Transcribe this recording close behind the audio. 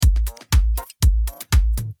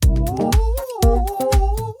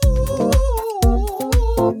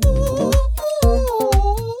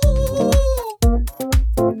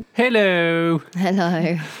Hello.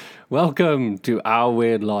 Hello. Welcome to Our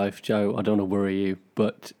Weird Life, Joe. I don't want to worry you,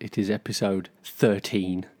 but it is episode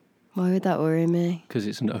 13 Why would that worry me? because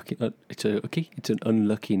it's an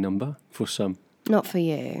unlucky number for some, Not for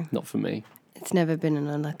you. not for me. It's never been an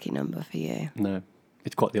unlucky number for you. No,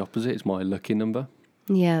 it's quite the opposite. It's my lucky number.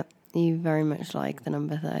 Yeah, you very much like the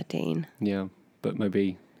number 13. Yeah, but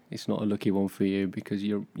maybe it's not a lucky one for you because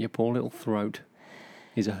your poor little throat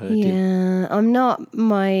is a hurting. Yeah, I'm not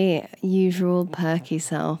my usual perky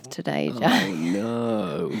self today, Joe. Oh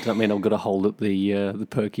no! Does that mean I've got to hold up the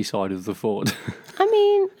perky side of the fort? I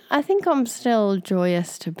mean, I think I'm still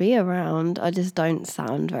joyous to be around. I just don't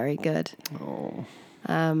sound very good. Oh,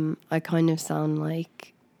 I kind of sound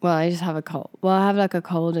like, well, I just have a cold. Well, I have like a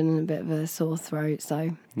cold and a bit of a sore throat,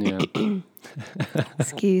 so yeah.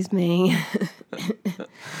 excuse me.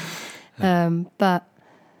 But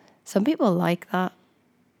some people like that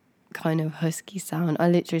kind of husky sound. I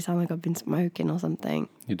literally sound like I've been smoking or something.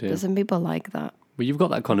 You do. But some people like that. Well, you've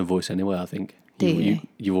got that kind of voice anyway, I think. Do you?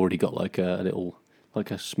 You've already got like a little,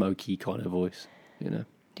 like a smoky kind of voice, you know.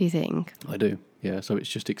 Do you think? I do, yeah. So it's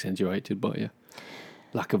just accentuated by your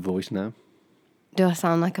lack of voice now. Do I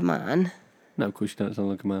sound like a man? No, of course you don't sound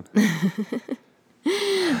like a man.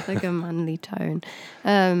 Like a manly tone.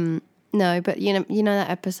 No, but you know that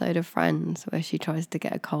episode of Friends where she tries to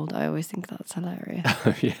get a cold? I always think that's hilarious.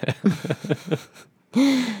 Yeah.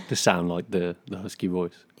 To sound like the husky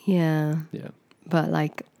voice. Yeah. Yeah. But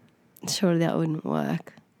like, surely that wouldn't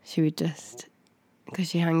work. She would just, because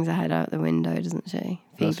she hangs her head out the window, doesn't she?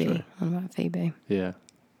 That's Phoebe. true. What about Phoebe? Yeah.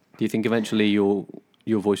 Do you think eventually your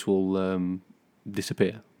voice will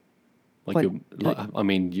disappear? What?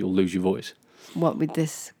 You'll lose your voice. What with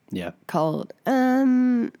this Yeah. cold?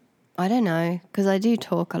 I don't know, because I do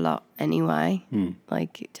talk a lot anyway,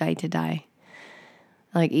 like day to day.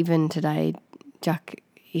 Like even today, Jack,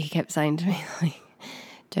 he kept saying to me, like,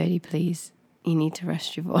 Jodie, please, you need to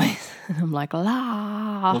rest your voice. And I'm like, la.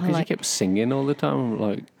 Well, because like, you kept singing all the time.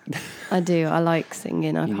 Like, I do. I like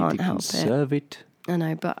singing. I you can't need to help it. conserve it. I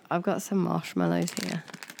know, but I've got some marshmallows here.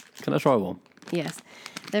 Can I try one? Yes,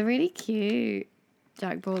 they're really cute.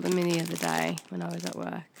 Jack bought them in the other day when I was at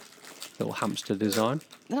work. Little hamster design.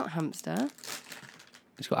 They're not hamster.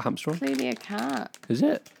 It's got a hamster on. Clearly a cat. Is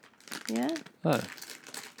it? Yeah, Oh.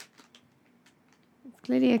 it's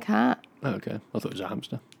clearly a cat. Oh, okay. I thought it was a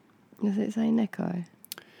hamster. Does it say Neko?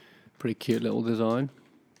 Pretty cute little design.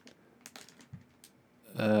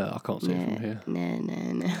 I can't see it from here.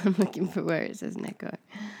 No. I'm looking for where it says Neko.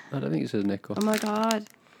 I don't think it says Neko. Oh my god,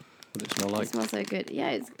 What does it smell like? it smells so good.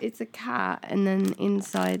 Yeah, it's a cat, and then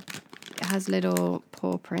inside it has little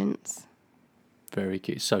paw prints. Very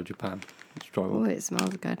cute. It's so Japan. Let's try Oh, one. it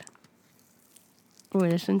smells good. Oh,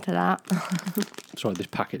 listen to that. Sorry, this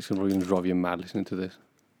packet's going to drive you mad listening to this.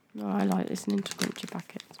 Oh, I like listening to crunchy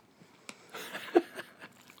packets.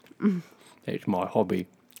 It's my hobby.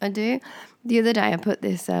 I do. The other day I put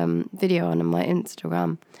this video on my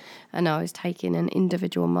Instagram and I was taking an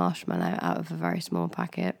individual marshmallow out of a very small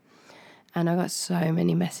packet and I got so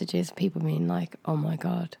many messages, people being like, oh my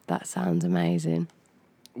God, that sounds amazing.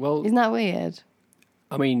 Well, Isn't that weird?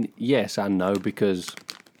 I mean, yes and no, because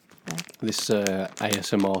Yeah. this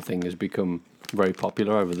ASMR thing has become very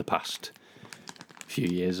popular over the past few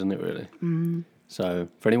years, isn't it, really? Mm. So,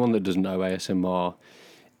 for anyone that doesn't know, ASMR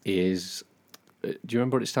is... do you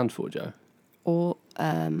remember what it stands for, Joe? Or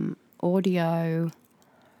audio,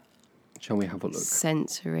 Shall we have a look?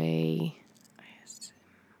 sensory,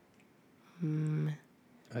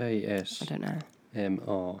 I don't know.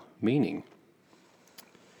 ASMR, meaning...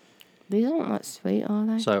 These aren't that sweet, are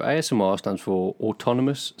they? So, ASMR stands for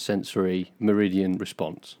Autonomous Sensory Meridian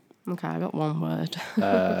Response. Okay, I got one word.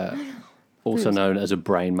 Also known as a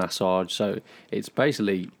brain massage. So it's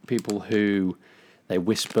basically people who they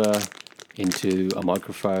whisper into a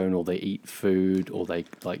microphone, or they eat food, or they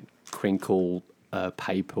like crinkle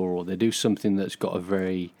paper, or they do something that's got a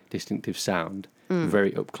very distinctive sound,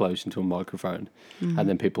 very up close into a microphone, and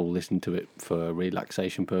then people listen to it for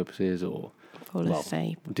relaxation purposes, or Fall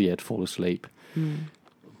asleep. to fall asleep,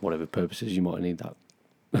 whatever purposes you might need that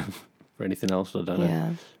for anything else. I don't know,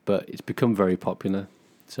 Yeah. but it's become very popular.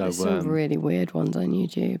 So, There's some really weird ones on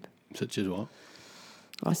YouTube. such as what?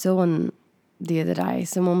 I saw one the other day.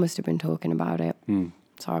 Someone must have been talking about it.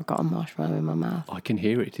 So I've got a marshmallow in my mouth. I can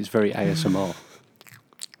hear it. It's very ASMR.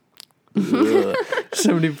 Ugh.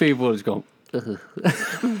 So many people have gone. Ugh.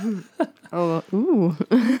 Oh, ooh.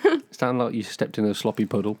 Sound like you stepped in a sloppy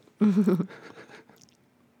puddle.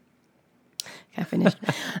 Okay, finished.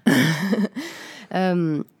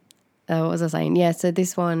 What was I saying? Yeah, so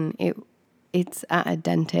this one, it's at a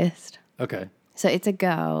dentist. Okay. So it's a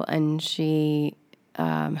girl, and she,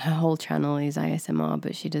 her whole channel is ASMR,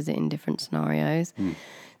 but she does it in different scenarios.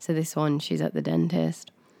 So this one, she's at the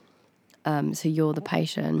dentist. So you're the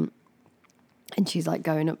patient, and she's like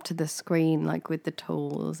going up to the screen, like with the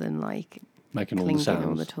tools and like Making all the sounds.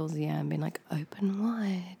 all the tools, yeah, and being like, open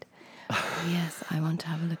wide. Oh, yes, I want to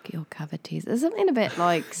have a look at your cavities. There's something a bit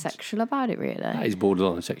like sexual about it, really. That is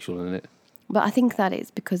borderline sexual, isn't it? But I think that it's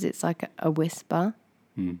because it's like a whisper,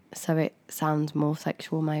 so it sounds more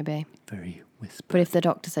sexual, maybe. Very whisper. But if the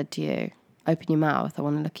doctor said to you, open your mouth, I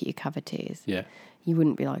want to look at your cavities, Yeah. you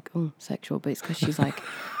wouldn't be like, oh, sexual, but it's because she's like,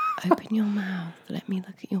 open your mouth, let me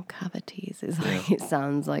look at your cavities. It's like, it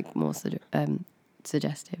sounds like more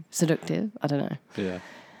suggestive, seductive, I don't know. Yeah.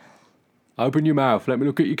 Open your mouth, let me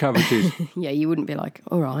look at your cavities. Yeah, you wouldn't be like,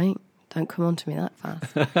 all right, don't come on to me that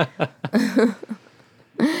fast.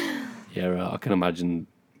 Yeah, I can imagine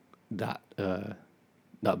that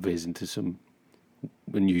that veers into some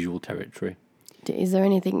unusual territory. Is there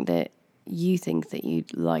anything that you think that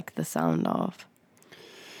you'd like the sound of?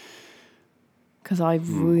 Because I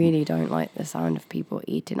really don't like the sound of people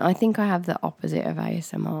eating. I think I have the opposite of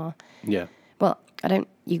ASMR. Yeah. Well,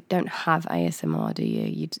 you don't have ASMR, do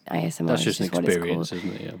you? ASMR That's is just an what it's experience, called.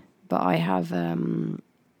 isn't it? Yeah. But I have,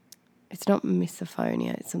 it's not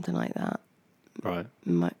misophonia, it's something like that. Right.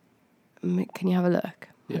 Can you have a look?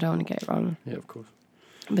 Yeah. I don't want to get it wrong. Yeah, of course.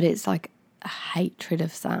 But it's like a hatred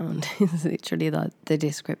of sound. It's literally the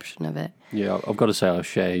description of it. Yeah, I've got to say I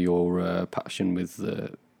share your passion with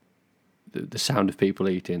the sound of people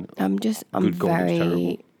eating. I'm Good God, it's very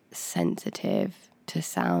terrible. sensitive to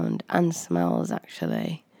sound and smells,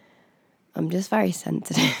 actually. I'm just very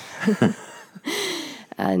sensitive.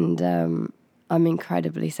 And I'm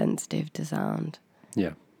incredibly sensitive to sound.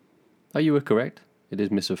 Yeah. Oh, you were correct. It is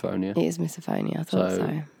misophonia. It is misophonia, I thought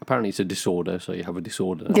so. Apparently it's a disorder, so you have a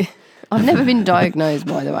disorder now. I've never been diagnosed,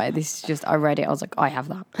 by the way. This is just, I read it, I was like, I have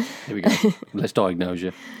that. Here we go. Let's diagnose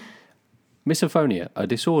you. Misophonia, a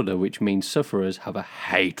disorder which means sufferers have a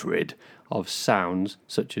hatred of sounds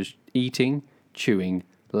such as eating, chewing,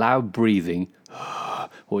 loud breathing,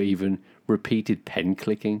 or even repeated pen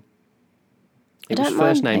clicking. It was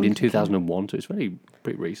first named in 2001, so it's pretty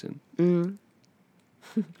recent.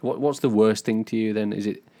 What's the worst thing to you then? Is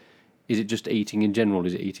it just eating in general?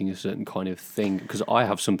 Is it eating a certain kind of thing? Because I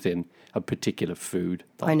have a particular food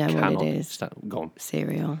that I know what it cannot is. stand. Go on.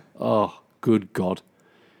 Cereal. Oh, good God.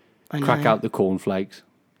 I know. Crack out the cornflakes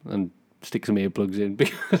and stick some earplugs in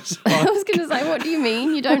because I was going to say, what do you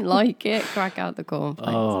mean? You don't like it? Crack out the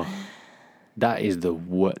cornflakes. that is the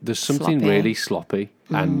worst. There's something Sloppy. really sloppy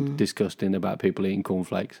and disgusting about people eating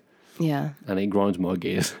cornflakes, Yeah. and it grinds my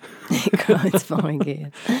gears. It grinds my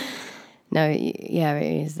gears. No, yeah,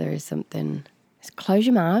 it is. There is something. Just close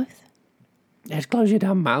your mouth. Just close your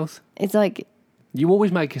damn mouth. It's like, You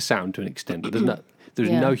always make a sound to an extent, but there's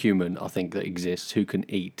Yeah. no human, I think, that exists who can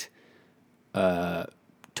eat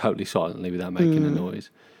totally silently without making a noise.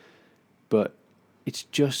 But it's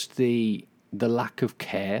just the lack of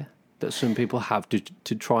care that some people have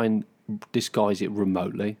to try and disguise it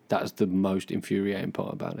remotely. That's the most infuriating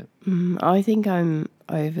part about it. I think I'm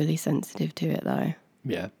overly sensitive to it, though.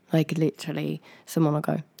 Yeah. Like, literally, someone will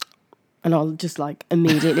go, and I'll just, like,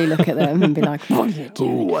 immediately look at them and be like, what are you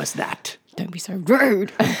doing? What's that? Don't be so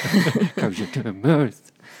rude. Close your damn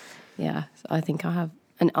mouth. Yeah, so I think I have.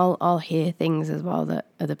 And I'll hear things as well that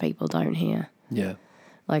other people don't hear. Yeah.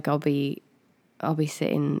 Like, I'll be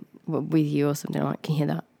sitting with you or something, like, can you hear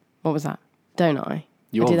that? What was that? Don't I?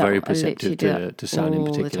 You I do are that- very I perceptive literally do to sound in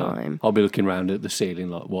all the particular. time. I'll be looking around at the ceiling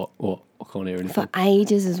like, what? I can't hear anything. For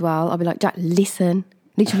ages as well. I'll be like, Jack, listen.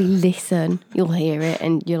 Literally listen. You'll hear it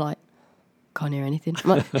and you're like, can't hear anything. I'm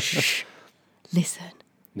like, shh, listen.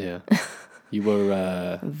 Yeah. You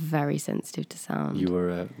were Very sensitive to sound.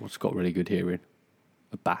 what's got really good hearing?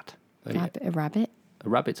 A bat. A rabbit? A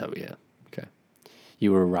rabbit, oh yeah. Okay.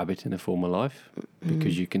 You were a rabbit in a former life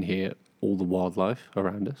because you can hear all the wildlife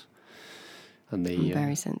around us. And I'm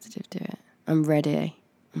very sensitive to it. I'm ready.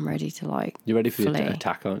 I'm ready to, like, you're ready for flee. the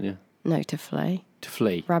attack, aren't you? No, to flee. To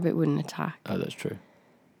flee. Rabbit wouldn't attack. Oh, that's true.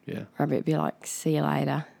 Yeah. Rabbit would be like, see you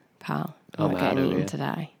later, pal. I'm I'm not out getting of eaten here.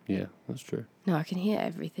 today. Yeah, that's true. No, I can hear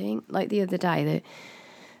everything. Like the other day,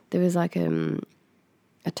 there was like a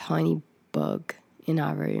tiny bug in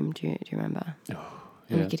our room. Do you remember? And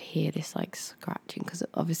Yeah. we could hear this like scratching because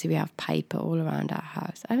obviously we have paper all around our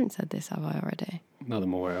house. I haven't said this, have I already? Not that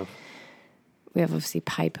I'm aware of. We have obviously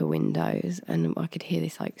paper windows, and I could hear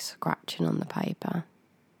this like scratching on the paper.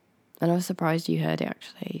 And I was surprised you heard it.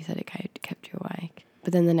 Actually, you said it kept you awake.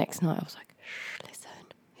 But then the next night, I was like, "Shh, listen,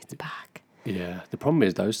 it's back." Yeah. The problem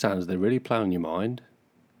is those sounds, they really play on your mind.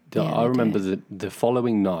 I they remember do. the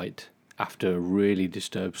following night, after a really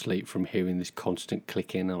disturbed sleep from hearing this constant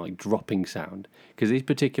clicking and like dropping sound, because these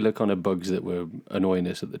particular kind of bugs that were annoying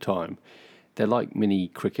us at the time, they're like mini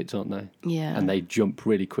crickets, aren't they? Yeah. And they jump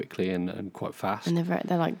really quickly and quite fast. And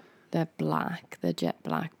they're black, they're jet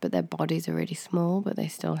black, but their bodies are really small, but they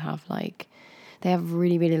still have they have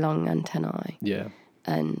really, really long antennae Yeah.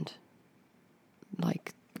 and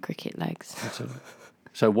like cricket legs. That's it.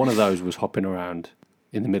 So one of those was hopping around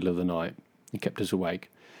in the middle of the night and kept us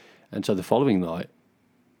awake. And so the following night,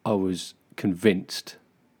 I was convinced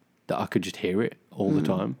that I could just hear it all the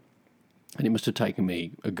time. And it must have taken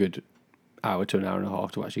me a good hour to an hour and a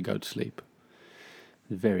half to actually go to sleep.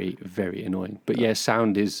 Very, very annoying. But yeah,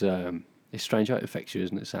 sound is it's strange how it affects you,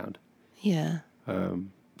 isn't it, sound? Yeah.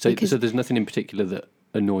 So there's nothing in particular that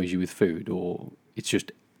annoys you with food, or it's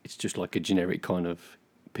just like a generic kind of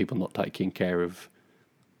people not taking care of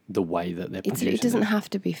the way that they're producing It doesn't it. have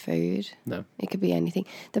to be food. No. It could be anything.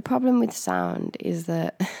 The problem with sound is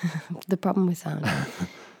that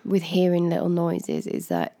with hearing little noises is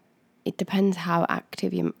that it depends how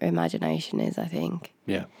active your imagination is, I think.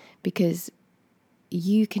 Yeah. Because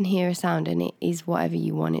you can hear a sound and it is whatever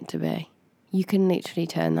you want it to be. You can literally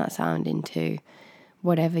turn that sound into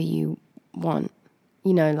whatever you want.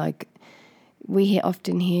 You know, like we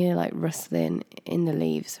often hear like rustling in the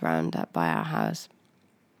leaves around by our house.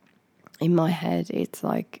 In my head, it's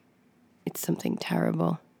like it's something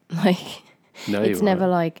terrible. Like No, it's you're never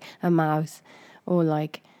right. like a mouse or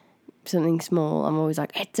like something small. I'm always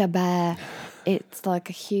like, it's a bear. It's like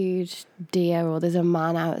a huge deer, or there's a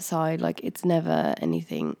man outside. Like it's never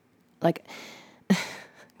anything like.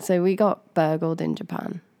 So we got burgled in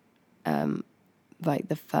Japan. Like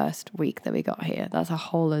the first week that we got here. That's a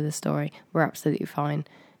whole other story. We're absolutely fine.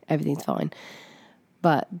 Everything's fine.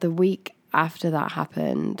 But the week after that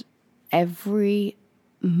happened, every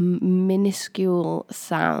minuscule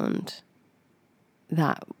sound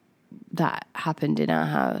that happened in our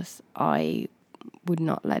house, I would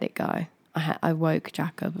not let it go. I woke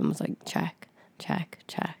Jack up and was like, check, check,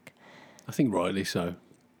 check. I think rightly so.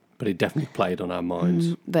 But it definitely played on our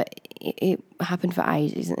minds. But it happened for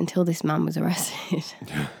ages until this man was arrested,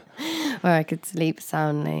 where I could sleep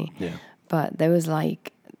soundly. Yeah. But there was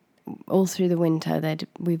like all through the winter,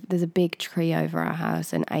 there's a big tree over our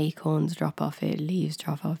house, and acorns drop off it, leaves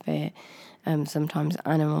drop off it. Sometimes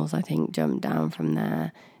animals, I think, jump down from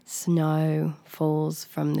there. Snow falls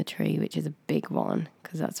from the tree, which is a big one,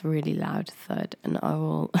 because that's a really loud thud. And I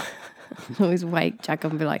will always wake Jack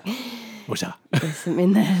up and be like, What's that? there's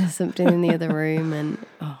something there, there's something in the other room. And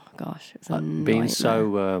oh gosh, it's a Being nightmare.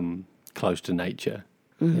 so close to nature,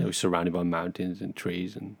 you know, surrounded by mountains and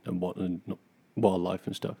trees and wildlife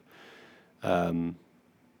and stuff, and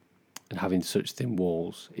having such thin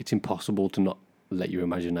walls, it's impossible to not let your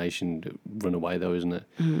imagination run away, though, isn't it?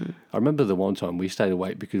 I remember the one time we stayed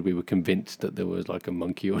awake because we were convinced that there was like a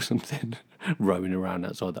monkey or something roaming around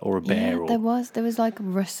outside, or a bear. Yeah, there was like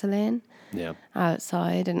rustling Yeah.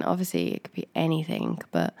 outside, and obviously it could be anything,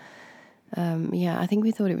 but yeah, I think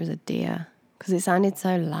we thought it was a deer because it sounded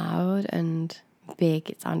so loud and big.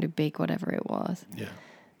 It sounded big, whatever it was.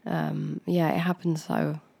 Yeah. Yeah, it happens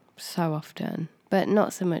so often, but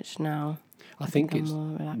not so much now. I think I'm it's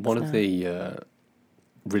more relaxed one now. of the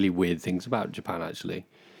really weird things about Japan, actually,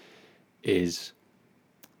 is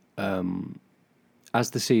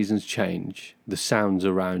as the seasons change, the sounds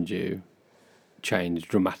around you change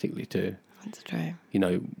dramatically too. That's true. You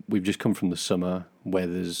know, we've just come from the summer where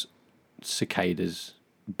there's cicadas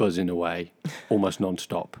buzzing away almost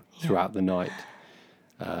non-stop throughout the night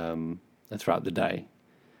and throughout the day.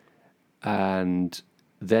 And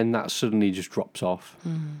then that suddenly just drops off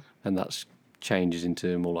and that changes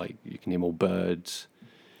into more like you can hear more birds,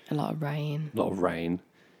 A lot of rain. a lot of rain.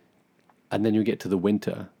 And then you get to the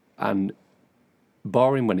winter and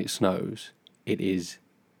barring when it snows, it is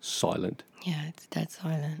silent. Yeah, it's dead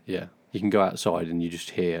silent. Yeah. You can go outside and you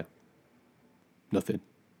just hear nothing.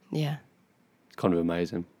 Yeah. It's kind of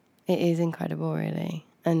amazing. It is incredible, really.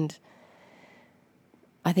 And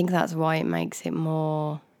I think that's why it makes it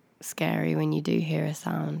more scary when you do hear a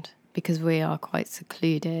sound, because we are quite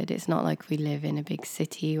secluded. It's not like we live in a big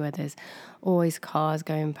city where there's always cars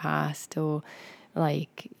going past, or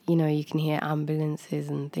like, you know, you can hear ambulances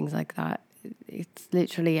and things like that. It's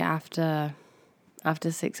literally after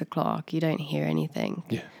 6 o'clock, you don't hear anything.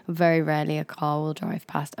 Yeah. Very rarely a car will drive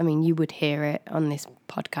past. I mean, you would hear it on this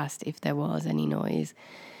podcast if there was any noise,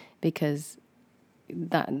 because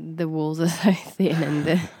the walls are so thin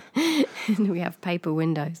and and we have paper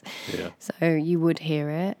windows. Yeah. So you would hear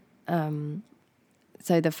it.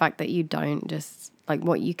 So the fact that you don't just, like,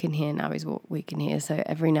 what you can hear now is what we can hear. So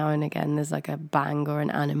every now and again there's like a bang or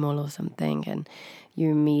an animal or something, and you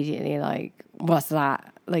immediately like, what's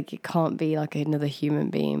that? Like, it can't be like another human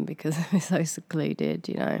being because we're so secluded,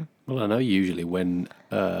 you know. Well, I know usually when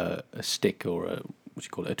a stick or what do you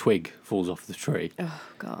call it, a twig falls off the tree, Oh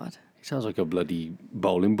God. it sounds like a bloody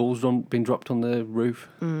bowling ball's been dropped on the roof.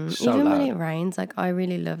 So Even loud. when it rains, like, I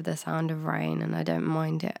really love the sound of rain, and I don't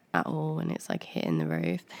mind it at all when it's like hitting the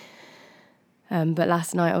roof. But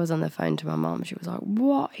last night I was on the phone to my mum. She was like,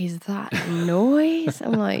 "What is that noise?"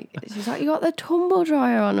 I'm like, she's like, "You got the tumble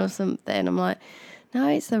dryer on or something?" I'm like, "No,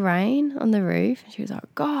 it's the rain on the roof." And she was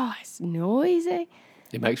like, "God, it's noisy."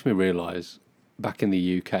 It makes me realise back in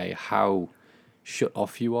the UK how shut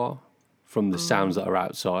off you are from the sounds that are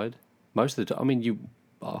outside. Most of the time, I mean,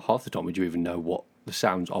 half the time, would you even know what the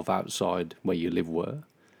sounds of outside where you live were?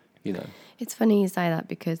 You know. It's funny you say that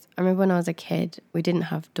because I remember when I was a kid, we didn't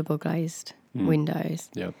have double glazed windows.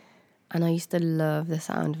 Yeah. And I used to love the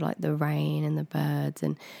sound of like the rain and the birds.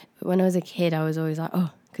 But when I was a kid, I was always like,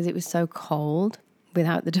 oh, because it was so cold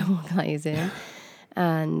without the double glazing.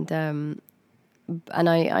 And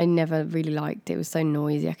I never really liked it. It was so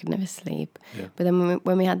noisy, I could never sleep. Yeah. But then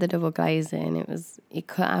when we had the double glazing, it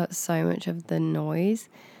cut out so much of the noise.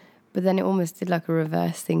 But then it almost did like a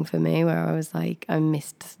reverse thing for me where I was like, I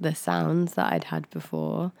missed the sounds that I'd had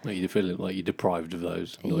before. Like you're feeling like you're deprived of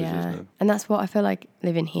those noises now. And that's what I feel like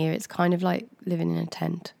living here. It's kind of like living in a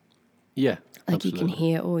tent. Yeah. Like absolutely. you can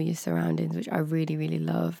hear all your surroundings, which I really, really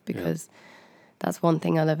love because that's one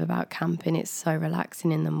thing I love about camping. It's so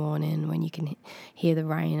relaxing in the morning when you can hear the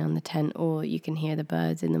rain on the tent or you can hear the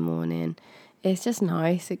birds in the morning. It's just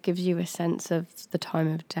nice. It gives you a sense of the time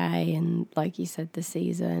of day and, like you said, the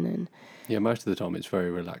season. And yeah, most of the time it's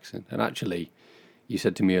very relaxing. And actually, you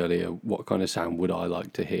said to me earlier, what kind of sound would I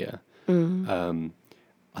like to hear?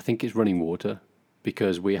 I think it's running water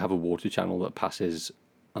because we have a water channel that passes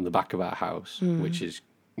on the back of our house, which is,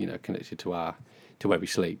 you know, connected to where we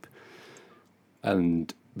sleep.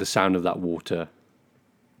 And the sound of that water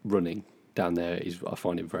running down there I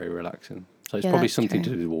find it very relaxing. So it's probably something to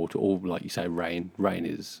do with water, or like you say, rain. Rain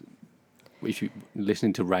is, if you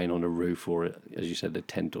listening to rain on a roof or, as you said, a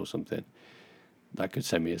tent or something, that could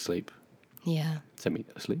send me asleep. yeah. Send me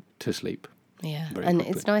to sleep. Yeah. Very And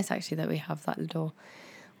quickly. it's nice actually that we have that little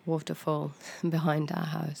waterfall behind our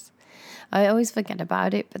house. I always forget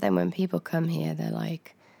about it, but then when people come here, they're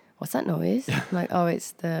like, what's that noise? I'm like, oh,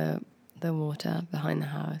 it's the water behind the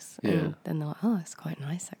house. Yeah. And then they're like, oh, it's quite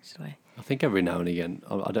nice actually. I think every now and again,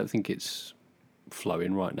 I don't think it's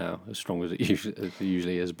flowing right now as strong as it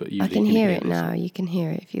usually is, but usually I can you hear it this. now. You can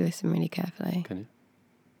hear it if you listen really carefully. Can you?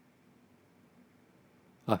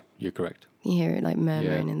 Ah, you're correct. You hear it like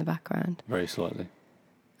murmuring in the background. Very slightly.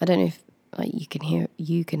 I don't know if like you can hear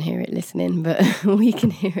it listening, but we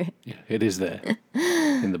can hear it. Yeah, it is there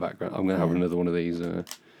in the background. I'm going to have another one of these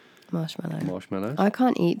marshmallows. I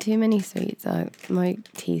can't eat too many sweets. My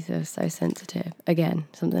teeth are so sensitive. Again,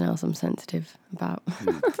 something else I'm sensitive about.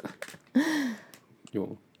 You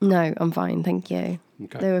want one? No, I'm fine, thank you.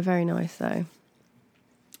 Okay. They were very nice though.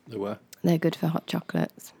 They were. They're good for hot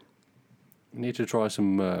chocolates. We need to try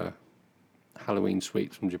some Halloween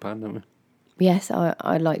sweets from Japan, don't we? Yes,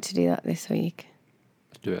 I'd like to do that this week.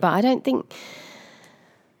 Let's do it. But I don't think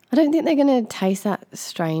they're going to taste that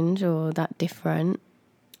strange or that different.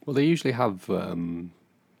 Well, they usually have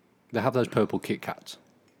those purple Kit Kats.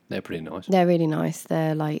 They're pretty nice. They're really nice.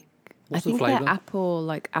 They're like, What's I think the they're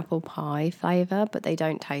flavour? apple pie flavour, but they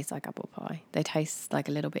don't taste like apple pie. They taste like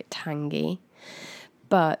a little bit tangy.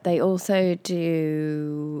 But they also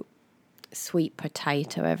do sweet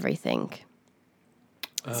potato everything.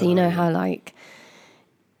 So you know how like,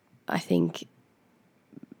 I think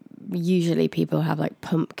usually people have like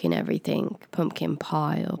pumpkin everything, pumpkin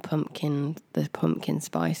pie or the pumpkin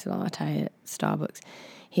spice latte at Starbucks.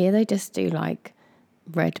 Here they just do like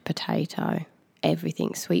red potato,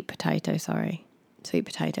 everything, sweet potato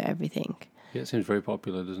everything. Yeah, it seems very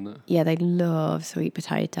popular, doesn't it? Yeah, they love sweet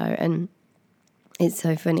potato. And it's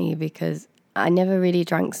so funny because I never really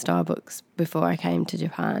drank Starbucks before I came to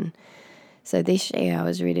Japan. So this year I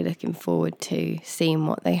was really looking forward to seeing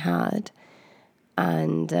what they had.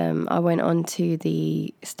 And I went on to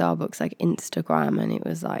the Starbucks like Instagram and it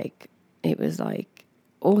was like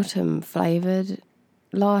autumn flavoured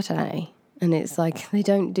latte. And it's like they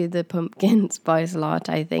don't do the pumpkin spice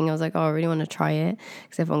latte thing. I was like, oh, I really want to try it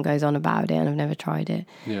because everyone goes on about it and I've never tried it.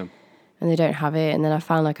 Yeah. And they don't have it. And then I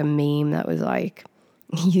found like a meme that was like,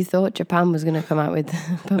 you thought Japan was going to come out with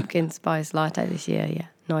pumpkin spice latte this year. Yeah,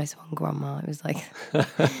 nice one, Grandma. It was like,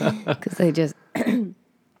 because they just,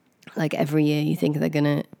 like every year you think they're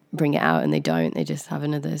going to bring it out and they don't. They just have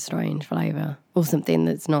another strange flavour or something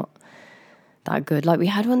that's not that good. Like we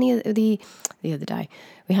had one the other day.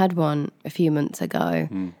 We had one a few months ago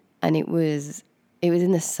and it was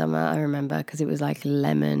in the summer, I remember, because it was like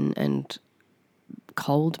lemon and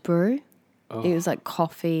cold brew. Oh. It was like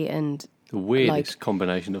coffee and the weirdest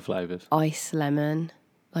combination of flavours. Ice lemon,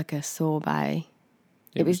 like a sorbet.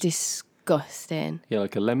 It was disgusting. Yeah,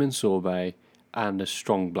 like a lemon sorbet and a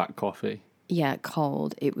strong black coffee. Yeah,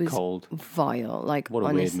 cold. It was vile. Like, what a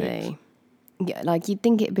honestly, weird mix. Yeah, like you'd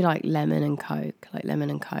think it'd be like lemon and Coke, like lemon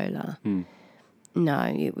and cola. No,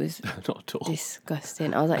 it was not at all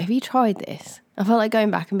disgusting. I was like, have you tried this? I felt like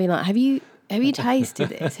going back and being like, have you tasted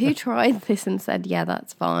this? Who tried this and said, yeah,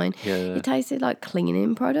 that's fine? Yeah. It tasted like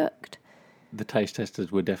cleaning product. The taste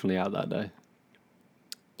testers were definitely out that day.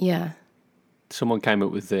 Yeah. Someone came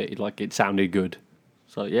up with it, like it sounded good.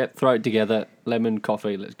 So, throw it together, lemon,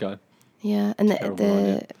 coffee, let's go. Yeah, and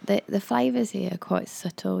the flavours here are quite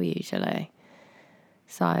subtle usually.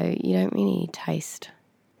 So you don't really taste,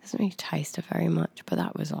 it doesn't really taste it very much, but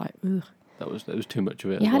that was like, ugh. That was too much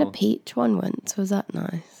of it. You had a peach one once, was that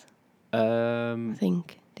nice? I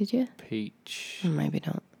think, did you? Peach. Maybe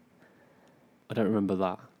not. I don't remember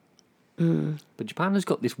that. But Japan has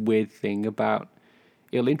got this weird thing about,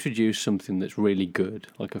 it'll introduce something that's really good,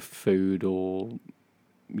 like a food or,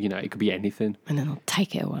 it could be anything. And then they'll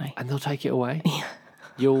take it away. Yeah.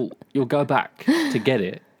 You'll go back to get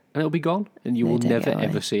it and it'll be gone and you will never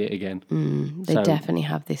ever see it again. They definitely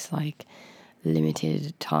have this like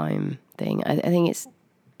limited time thing. I think it's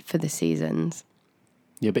for the seasons.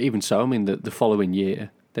 Yeah, but even so, I mean, the following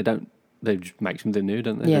year, they just make something new,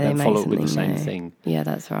 don't they? Yeah, they don't make follow up with the same new thing. Yeah,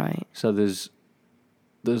 that's right. So there's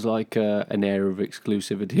like an air of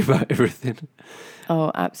exclusivity about everything.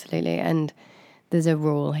 Oh, absolutely. And there's a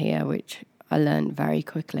rule here, which I learned very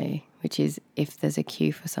quickly, which is if there's a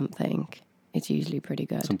queue for something, it's usually pretty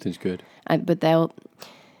good. Something's good. But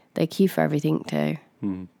they queue for everything too.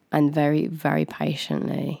 And very, very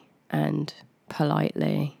patiently and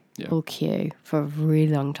politely will queue for a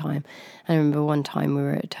really long time. I remember one time we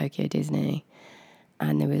were at Tokyo Disney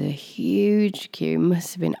and there was a huge queue,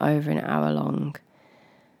 must have been over an hour long.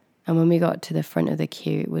 And when we got to the front of the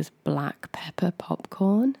queue, it was black pepper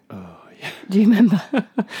popcorn. Oh, yeah. Do you remember?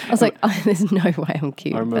 I was like, there's no way I'm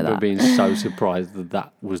queuing for that. I remember being so surprised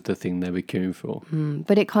that was the thing they were queuing for.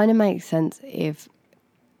 But it kind of makes sense if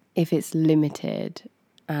it's limited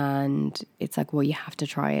and it's like, well, you have to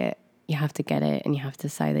try it. You have to get it and you have to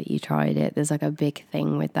say that you tried it. There's like a big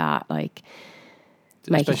thing with that, like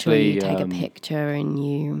making sure you take a picture and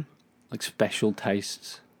you... Like special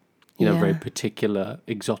tastes. Very particular,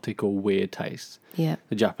 exotic or weird tastes. Yeah.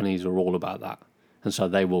 The Japanese are all about that. And so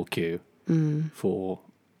they will queue for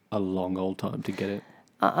a long old time to get it.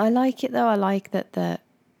 I like it though. I like that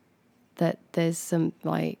there's some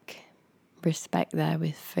like respect there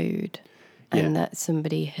with food and that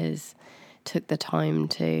somebody has took the time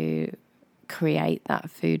to create that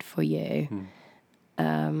food for you,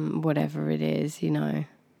 whatever it is,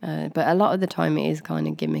 But a lot of the time it is kind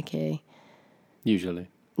of gimmicky. Usually.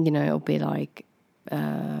 It'll be like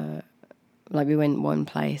we went one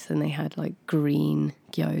place and they had like green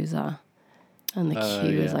gyoza and the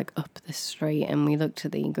queue was like up the street and we looked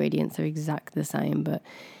at the ingredients, they're exactly the same, but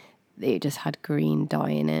it just had green dye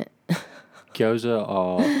in it. Gyoza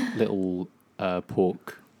are little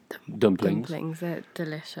pork dumplings. They're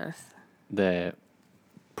delicious. They're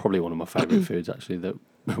probably one of my favourite foods actually that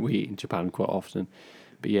we eat in Japan quite often.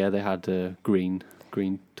 But yeah, they had green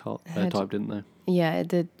type, didn't they? Yeah,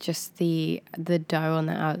 the dough on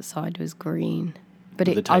the outside was green, but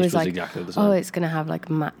the taste I was like, exactly the same. oh, it's going to have like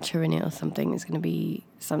matcha in it or something. It's going to be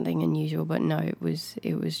something unusual, but no, it was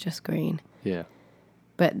just green. Yeah.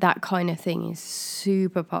 But that kind of thing is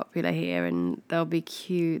super popular here, and they'll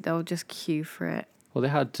just queue for it. Well, they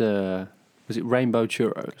had was it rainbow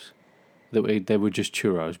churros? They were just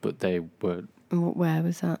churros, but they were. Where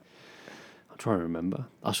was that? I'm trying to remember.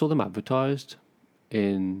 I saw them advertised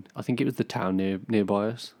in, I think it was the town nearby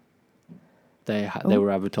us. They were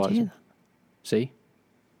advertising. See?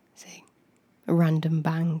 A random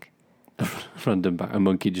bang. Random bang. A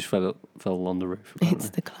monkey just fell on the roof. Apparently. It's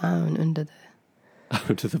the clown under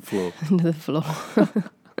the floor. Under the floor.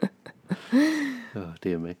 Oh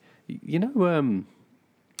dear me.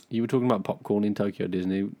 You were talking about popcorn in Tokyo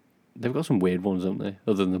Disney. They've got some weird ones, haven't they?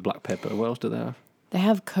 Other than the black pepper. What else do they have? They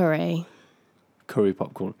have curry. Curry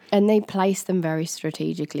popcorn. And they place them very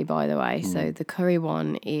strategically, by the way. So the curry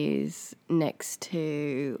one is next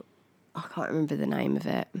to, I can't remember the name of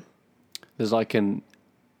it. There's like an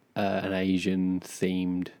Asian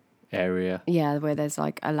themed area. Yeah, where there's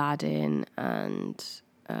like Aladdin and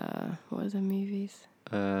what are the movies?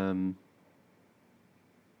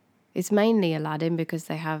 It's mainly Aladdin because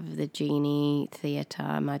they have the Genie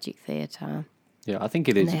Theatre, Magic Theatre. Yeah, I think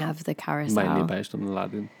it And is they have the carousel. mainly based on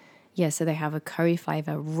Aladdin. Yeah, so they have a curry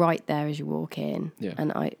flavour right there as you walk in. Yeah.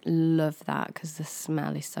 And I love that because the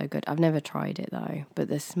smell is so good. I've never tried it though, but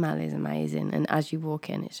the smell is amazing. And as you walk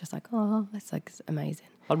in, it's just like, oh, it's amazing.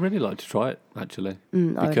 I'd really like to try it, actually. I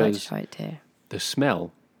would like to because try it too. the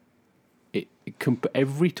smell,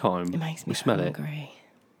 every time It makes me we smell hungry.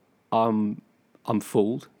 I'm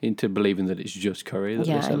fooled into believing that it's just curry that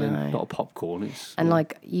Yeah, they're I selling, know. not a popcorn. It's And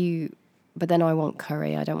but then I want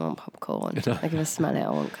curry. I don't want popcorn. Like if I smell it, I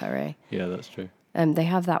want curry. yeah, that's true. They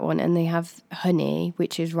have that one, and they have honey,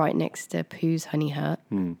 which is right next to Pooh's Honey Hut.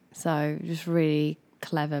 So just really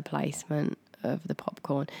clever placement of the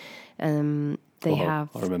popcorn. They have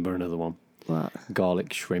I remember another one. what?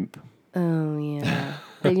 Garlic shrimp Oh yeah.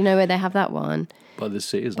 But you know where they have that one? by the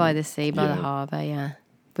sea, isn't By it? the sea, by the Yeah. harbour. Yeah,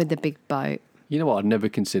 with the big boat. You know what? I'd never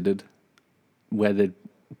considered where they'd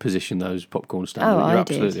position those popcorn stands. Oh, You're I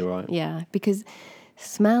absolutely did. right. Yeah, because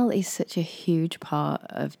smell is such a huge part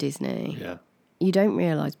of Disney. Yeah. You don't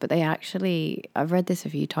realise, but they actually, I've read this a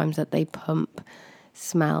few times, that they pump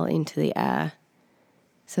smell into the air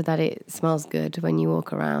so that it smells good when you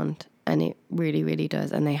walk around, and it really, really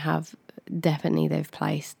does. And they've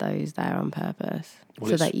placed those there on purpose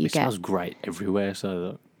Well, so that you it get, smells great everywhere,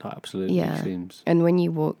 so that absolutely yeah. seems... And when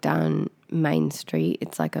you walk down Main Street,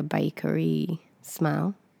 it's like a bakery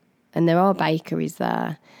smell. And there are bakeries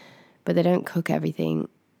there, but they don't cook everything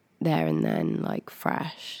there and then, like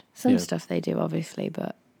fresh. Some Yeah. stuff they do, obviously,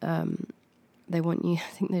 but they want you,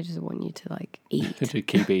 I think they just want you to like eat. to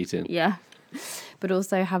keep eating. Yeah. But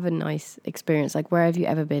also have a nice experience. Like, where have you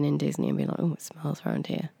ever been in Disney and be like, oh, it smells around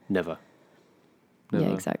here? Never.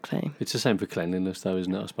 Yeah, exactly. It's the same for cleanliness, though,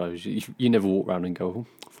 isn't it? I suppose you never walk around and go,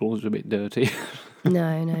 oh, floor's a bit dirty.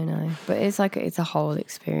 No. But it's a whole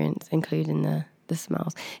experience, including the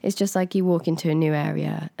smells. It's just like you walk into a new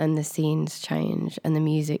area and the scenes change and the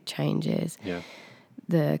music changes. Yeah.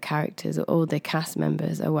 The characters, all the cast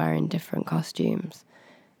members are wearing different costumes.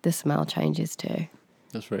 The smell changes too.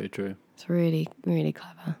 That's very true. It's really, really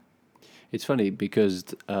clever. It's funny because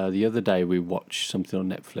the other day we watched something on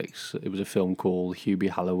Netflix. It was a film called Hubie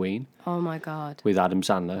Halloween Oh my God. with Adam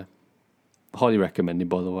Sandler. Highly recommended,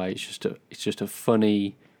 by the way. It's just a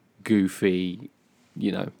funny, goofy,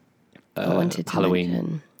 I wanted to Halloween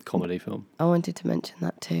mention, comedy film. I wanted to mention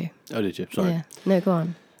that too. Oh, did you? Sorry. Yeah. No, go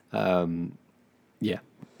on. Yeah,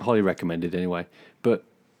 highly recommended anyway. But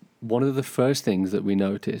one of the first things that we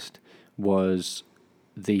noticed was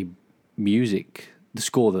the music, the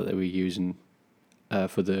score that they were using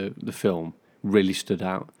for the film really stood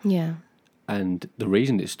out. Yeah. And the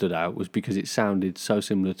reason it stood out was because it sounded so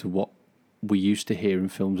similar to what we used to hear in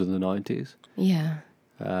films in the 90s. Yeah.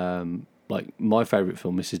 Like my favourite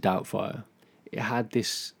film, Mrs. Doubtfire, it had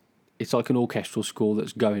this, it's like an orchestral score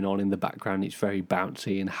that's going on in the background. It's very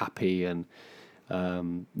bouncy and happy, and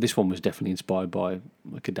this one was definitely inspired by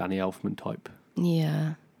like a Danny Elfman type.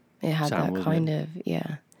 Yeah. It had Sound, that wasn't kind of,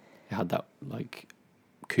 yeah. It had that like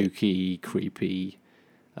kooky, creepy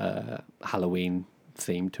Halloween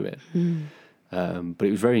theme to it. But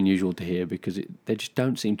it was very unusual to hear because they just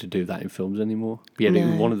don't seem to do that in films anymore. But yet it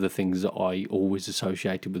was No. one of the things that I always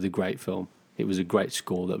associated with a great film. It was a great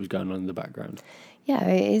score that was going on in the background. Yeah,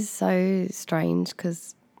 it is so strange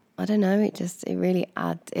because, I don't know, it really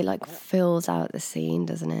adds, it like fills out the scene,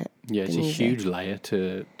 doesn't it? Yeah, it's The a music. huge layer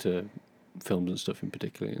to films and stuff in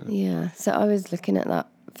particular. Yeah, so I was looking at that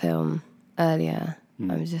film earlier.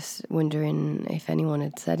 I was just wondering if anyone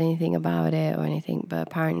had said anything about it or anything, but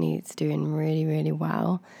apparently it's doing really, really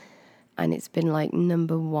well. And it's been like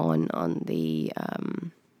number one on the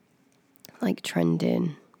like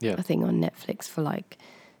trending, Yeah. I think on Netflix for like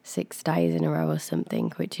 6 days in a row or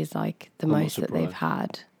something, which is like the I'm not most that they've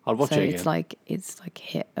surprised. had. I'd watch so it it's again. like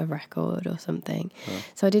hit a record or something.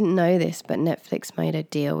 So I didn't know this, but Netflix made a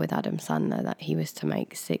deal with Adam Sandler that he was to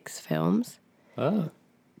make 6 films. Oh,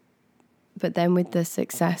 But then with the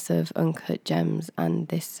success of Uncut Gems and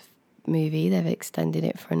this movie, they've extended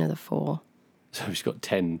it for another 4. so he's got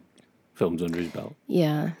 10 films under his belt.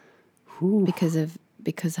 Yeah. Because of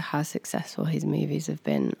how successful his movies have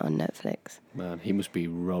been on Netflix. Man, he must be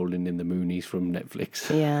rolling in the moonies from Netflix.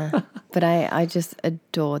 Yeah. But I just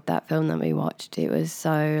adored that film that we watched. It was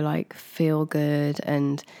so like feel good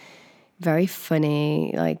and very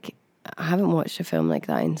funny. Like, I haven't watched a film like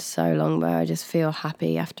that in so long, but I just feel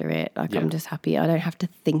happy after it. Like, Yeah. I'm just happy. I don't have to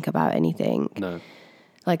think about anything. No.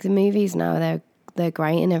 Like, the movies now, they're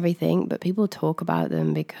great and everything, but people talk about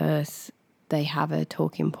them because they have a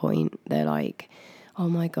talking point. They're like, oh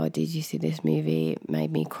my God, did you see this movie? It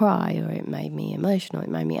made me cry, or it made me emotional, it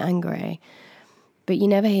made me angry. But you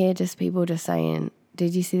never hear just people just saying,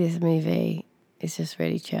 did you see this movie? It's just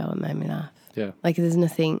really chill, it made me laugh. Yeah. Like there's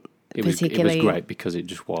nothing particularly... It was great because it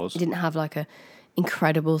just was. It didn't have like a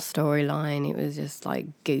incredible storyline. It was just like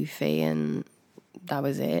goofy and that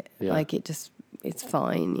was it. Yeah. Like it's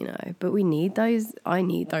fine, you know. But we need those. I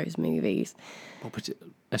need those movies. But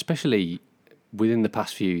especially within the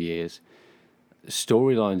past few years,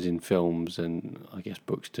 storylines in films, and I guess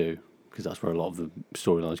books too, because that's where a lot of the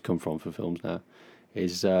storylines come from for films now,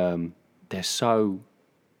 is they're so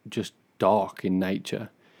just dark in nature,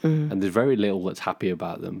 and there's very little that's happy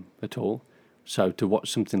about them at all. So to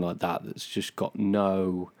watch something like that that's just got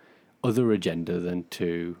no other agenda than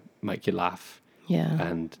to make you laugh,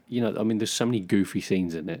 and I mean, there's so many goofy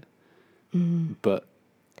scenes in it, but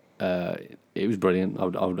it was brilliant. I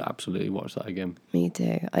would absolutely watch that again. Me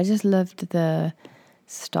too. I just loved the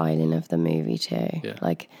styling of the movie too,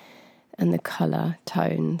 like, and the colour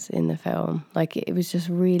tones in the film. Like it was just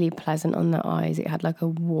really pleasant on the eyes. It had like a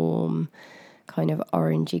warm kind of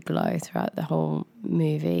orangey glow throughout the whole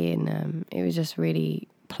movie, and it was just really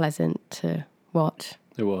pleasant to watch.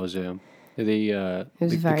 It was, yeah. It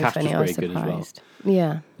was very cast funny. was I was very good as well. surprised.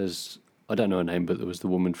 Yeah. There's, I don't know her name, but there was the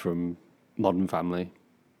woman from Modern Family.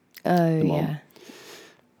 Oh, the mom.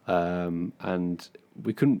 yeah. And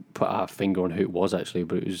we couldn't put our finger on who it was actually,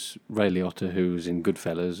 but it was Ray Liotta, who was in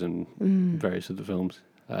Goodfellas and various other films.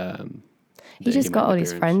 He just got all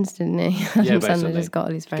his friends, didn't he? Yeah, Adam Sandler basically. just got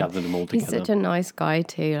all his friends. Gathered them all He's together. such a nice guy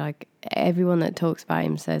too. Like everyone that talks about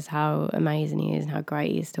him says how amazing he is and how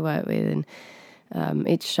great he is to work with, and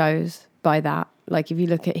it shows by that. Like if you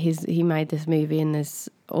look at he made this movie and there's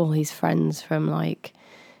all his friends from like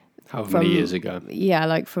however many years ago. Yeah,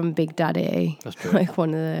 like from Big Daddy. That's true. Like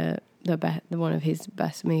one of one of his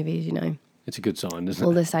best movies, you know. It's a good sign, isn't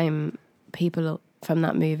All it? the same people from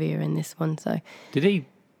that movie are in this one. So Did he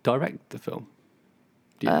direct the film?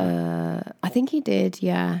 I think he did,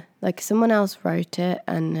 yeah. Like someone else wrote it,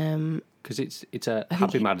 and because it's a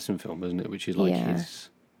Happy Madison film, isn't it? Which is like his.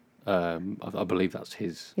 I believe that's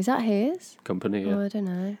his is that his company. Yeah. Oh, I don't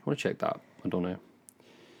know, I want to check that. I don't know.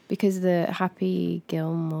 because the Happy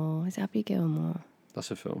Gilmore, is it Happy Gilmore?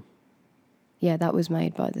 That's a film. Yeah, that was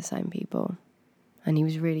made by the same people, and he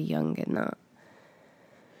was really young in that.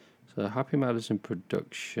 So Happy Madison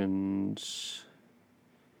Productions.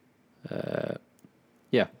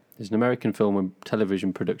 Yeah, it's an American film and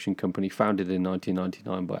television production company founded in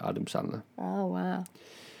 1999 by Adam Sandler. Oh wow.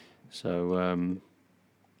 So,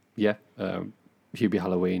 Hubie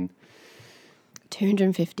Halloween.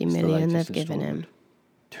 250 It's the million latest they've given him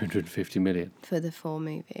 250 million. for the 4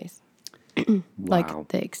 movies. Wow. Like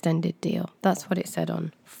the extended deal. That's what it said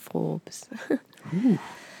on Forbes.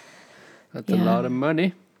 That's a lot of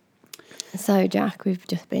money. So, Jack, we've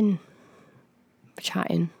just been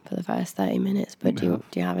chatting for the first 30 minutes, but do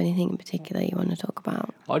you have anything in particular you want to talk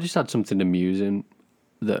about? I just had something amusing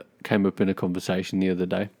that came up in a conversation the other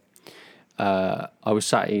day. I was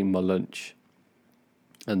sat eating my lunch,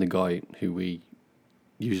 and the guy who we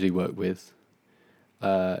usually work with,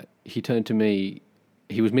 he turned to me.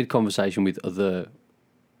 He was mid-conversation with other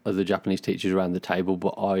Japanese teachers around the table,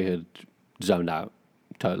 but I had zoned out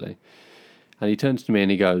totally. And he turns to me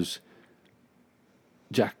and he goes,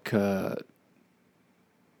 "Jack, do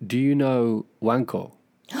you know Wanko?"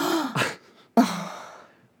 I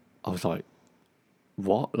was like,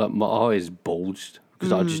 "What?" Like my eyes bulged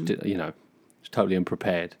because I just did, was totally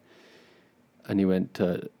unprepared. And he went,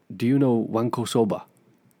 "Do you know Wanko Soba?"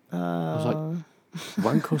 I was like,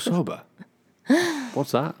 "Wanko Soba?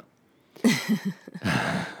 What's that?"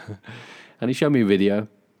 And he showed me a video.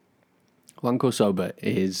 Wanko Soba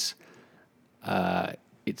is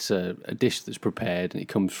it's a dish that's prepared, and it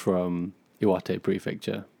comes from Iwate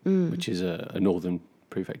Prefecture, which is a northern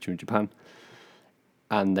prefecture in Japan.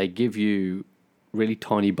 And they give you really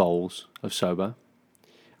tiny bowls of soba,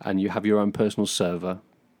 and you have your own personal server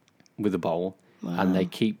with a bowl, and they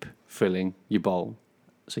keep filling your bowl.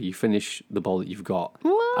 So you finish the bowl that you've got,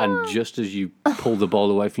 and just as you pull the bowl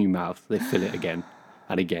away from your mouth, they fill it again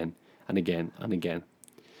and again and again and again.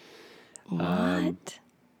 What?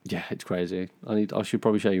 Yeah, it's crazy. I should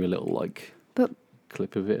probably show you a little But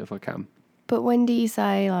clip of it if I can. But when do you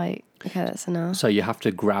say, like, okay, that's enough? So you have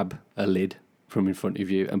to grab a lid from in front of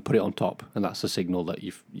you and put it on top, and that's a signal that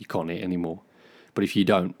you can't eat anymore. But if you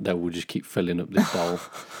don't, they will just keep filling up this bowl.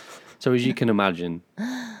 So as you can imagine...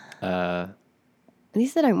 At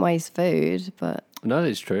least they don't waste food, but... No,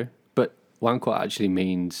 it's true. But wanko actually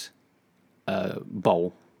means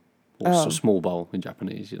bowl, or small bowl in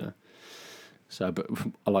Japanese, you know. So, but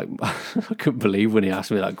I couldn't believe when he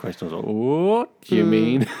asked me that question. I was like, "What do you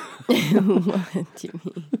mean?" What do you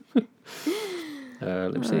mean?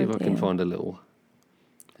 Let me see if I can find a little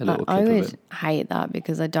clip I of would it. hate that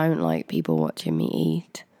because I don't like people watching me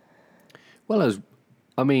eat. Well,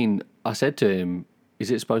 I said to him,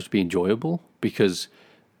 "Is it supposed to be enjoyable? Because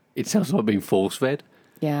it sounds like being force fed."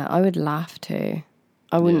 Yeah, I would laugh too.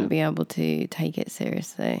 I wouldn't Yeah. be able to take it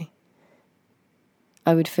seriously.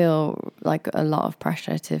 I would feel like a lot of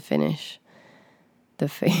pressure to finish the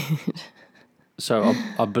food. So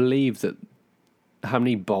I believe that. How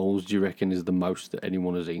many bowls do you reckon is the most that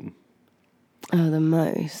anyone has eaten? Oh, the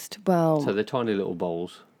most. Well, So they're tiny little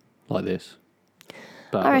bowls like this.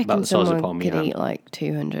 I reckon about the size of someone palm of could your hand. eat like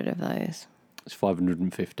 200 of those. It's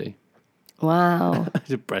 550. Wow.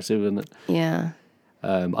 It's impressive, isn't it? Yeah.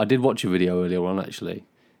 I did watch a video earlier on, actually.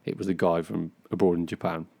 It was a guy from abroad in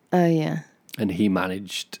Japan, Oh, yeah. and he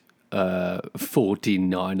managed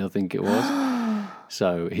 49, I think it was.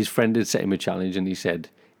 So his friend had set him a challenge, and he said,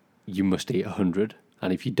 "You must eat 100,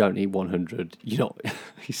 and if you don't eat 100, you're not."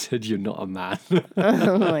 He said, "You're not a man."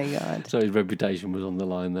 Oh, my God. So his reputation was on the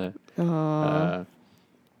line there. But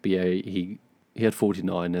yeah, he had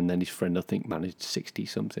 49, and then his friend, I think, managed 60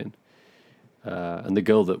 something. And the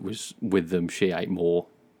girl that was with them, she ate more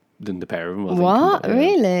than the pair of them. I think, What? combined.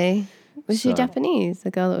 Really? Was she So- Japanese,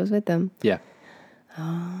 the girl that was with them? Yeah.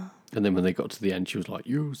 And then when they got to the end, she was like,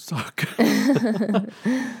 "You suck."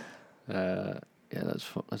 Yeah, let's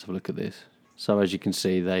have a look at this. So as you can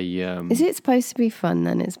see, they Is it supposed to be fun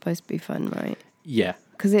then? It's supposed to be fun, right? yeah,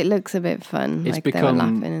 Because it looks a bit fun. it's like they were become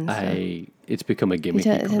laughing and stuff. it's become a You gimmicky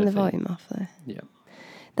turn kind the of thing. volume off though. Yeah.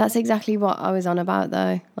 That's exactly what I was on about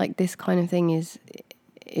though. Like this kind of thing is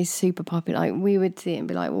super popular. Like we would see it and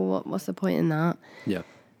be like, well, what's the point in that? Yeah.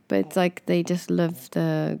 But it's like they just love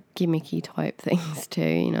the gimmicky type things too,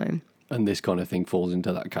 you know. And this kind of thing falls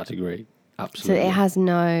into that category. So Absolutely. it has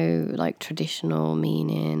no like traditional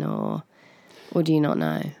meaning or do you not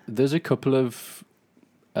know? There's a couple of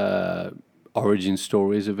origin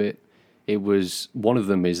stories of it. It was one of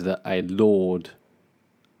them is that a lord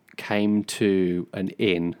came to an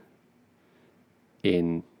inn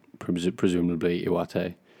in presumably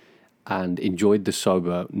Iwate and enjoyed the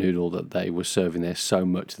soba noodle that they were serving there so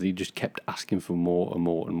much that he just kept asking for more and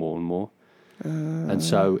more and more and more. And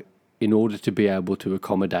so, in order to be able to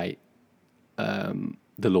accommodate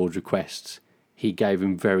the Lord's requests, he gave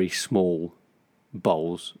him very small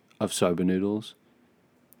bowls of soba noodles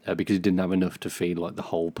because he didn't have enough to feed like the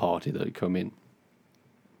whole party that had come in.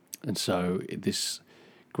 And so this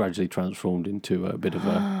gradually transformed into a bit of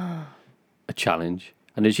a challenge.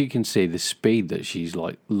 And as you can see, the speed that she's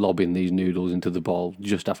like lobbing these noodles into the bowl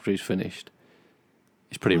just after he's finished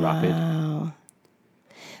is pretty rapid. Wow.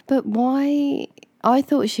 But why? I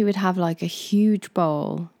thought she would have like a huge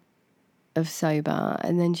bowl of soba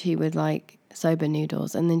and then she would like soba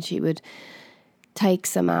noodles and then she would take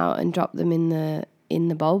some out and drop them in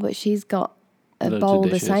the bowl. But she's got a Loads of bowl the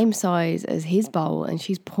dishes. same size as his bowl and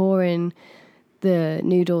she's pouring the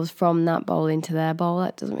noodles from that bowl into their bowl.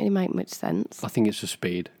 That doesn't really make much sense. I think it's for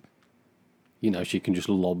speed. You know, she can just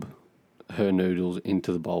lob her noodles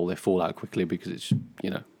into the bowl. They fall out quickly because it's, you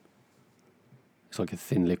know, it's like a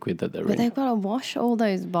thin liquid that they're But in. they've got to wash all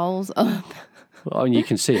those bowls up. Well, and you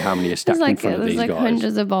can see how many are There's stacked in like front of these guys.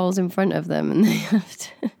 hundreds of bowls in front of them, and they have to.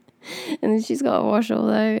 And then she's got to wash all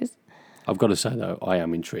those. I've got to say, though, I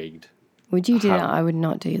am intrigued. Would you do How? that? I would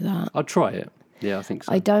not do that. I'd try it. Yeah, I think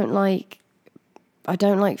so. I don't like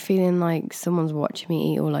feeling like someone's watching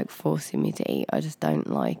me eat or like forcing me to eat. I just don't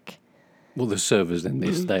like. Well, the servers in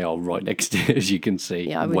this, they are right next to it, as you can see,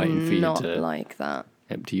 Yeah, I would waiting for you not to like that.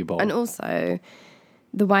 empty your bowl. And also,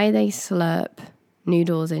 the way they slurp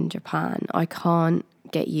noodles in Japan, I can't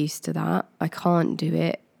get used to that. I can't do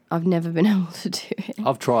it. I've never been able to do it.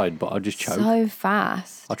 I've tried, but I just choke. So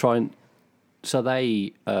fast. I try and so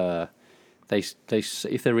they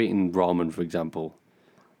if they're eating ramen, for example,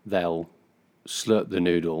 they'll slurp the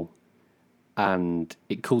noodle, and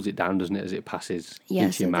it cools it down, doesn't it, as it passes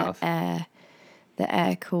into your mouth? The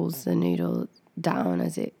air cools the noodle down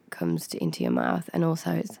as it comes into your mouth, and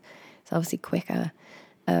also it's obviously quicker,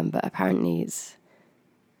 but apparently it's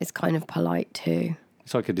kind of polite too.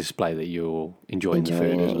 It's like a display that you're enjoying the food,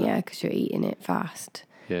 Enjoying it, isn't it? yeah, because you're eating it fast.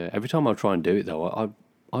 Yeah. Every time I try and do it, though, I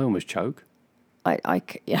almost choke. I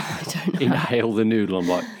don't know. Inhale the noodle. I'm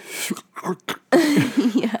like,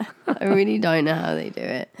 Yeah, I really don't know how they do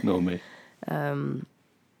it. no me.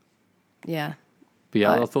 Yeah, But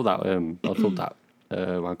yeah, I thought that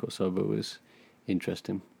Wanko Soba was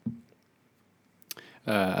interesting.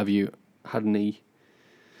 Have you had any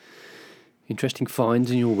interesting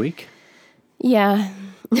finds in your week? Yeah.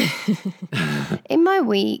 In my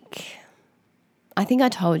week, I think I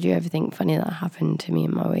told you everything funny that happened to me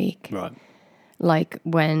in my week. Right. Like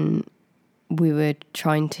when we were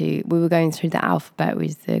going through the alphabet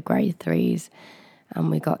with the grade 3s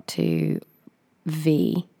and we got to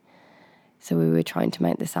V. So we were trying to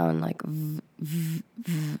make the sound like v, v,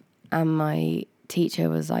 v. And my teacher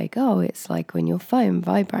was like, oh, it's like when your phone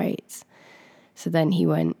vibrates. So then he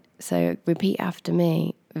went, so repeat after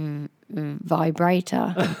me,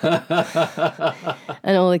 vibrator.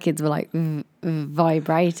 And all the kids were like,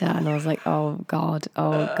 vibrator. And I was like, oh God,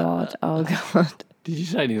 oh God, oh God. Did you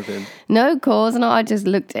say anything? No, of course not. I just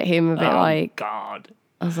looked at him a bit like, God.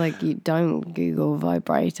 I was like, you don't Google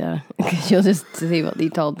vibrator because you'll just see what he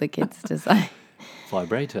told the kids to say.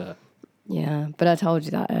 Vibrator. Yeah, but I told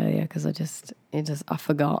you that earlier because I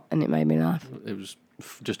forgot and it made me laugh. It was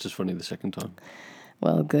just as funny the second time.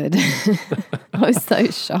 Well, good. I was so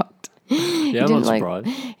shocked. Yeah, I'm not surprised.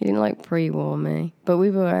 He didn't pre-warn me, but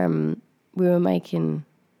we were making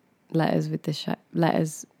letters with the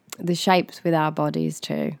shapes with our bodies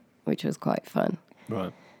too, which was quite fun.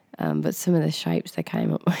 Right. But some of the shapes they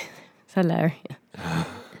came up with, it's hilarious.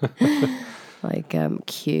 Like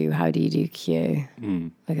Q, how do you do Q?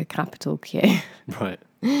 Like a capital Q. Right.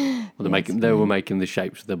 Well, they were making the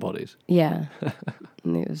shapes of their bodies. Yeah.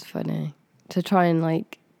 And it was funny to try and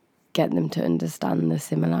get them to understand the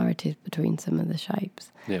similarities between some of the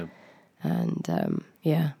shapes. Yeah. And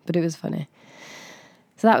but it was funny.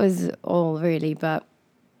 So that was all really, but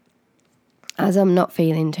as I'm not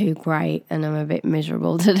feeling too great and I'm a bit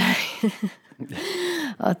miserable today,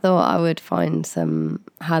 I thought I would find some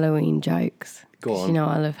Halloween jokes. Go on. You know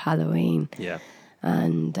I love Halloween. Yeah.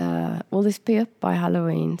 And will this be up by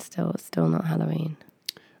Halloween? Still not Halloween.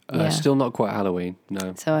 Yeah. Still not quite Halloween,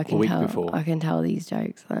 no. So I a week can before. I can tell these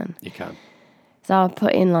jokes then. You can. So I'll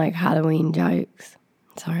put in Halloween jokes.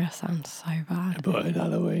 Sorry, I sound so bad. Put in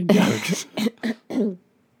Halloween jokes.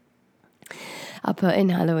 I put in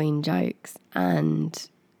Halloween jokes and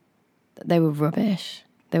they were rubbish.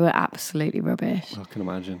 They were absolutely rubbish. I can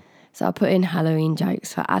imagine. So I put in Halloween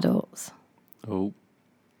jokes for adults. Oh.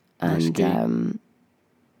 And risky.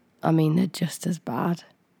 they're just as bad.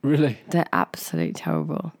 Really? They're absolutely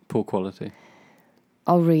terrible. Poor quality.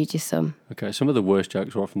 I'll read you some. Okay, some of the worst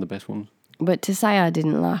jokes are often the best ones. But to say I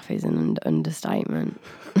didn't laugh is an understatement.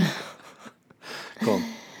 Go on.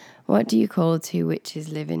 What do you call two witches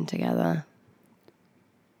living together?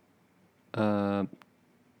 I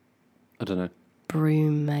don't know.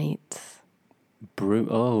 Broom mates. Broom.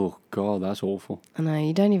 Oh, God, that's awful. I know,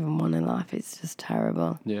 you don't even want to laugh. It's just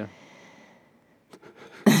terrible. Yeah.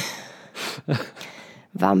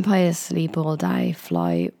 Vampires sleep all day,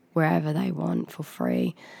 fly wherever they want for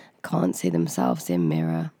free, can't see themselves in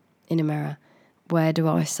a mirror. Where do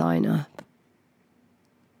I sign up?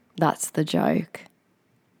 That's the joke.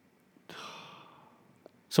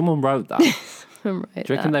 Someone wrote that. Do you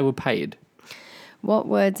reckon they were paid? What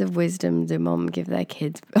words of wisdom do mum give their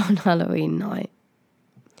kids on Halloween night?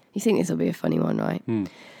 You think this will be a funny one, right?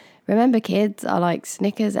 Remember, kids, I like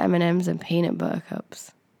Snickers, M&Ms and peanut butter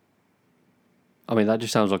cups. I mean, that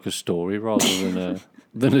just sounds like a story rather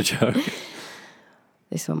than a joke.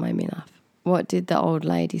 This one made me laugh. What did the old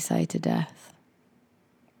lady say to death?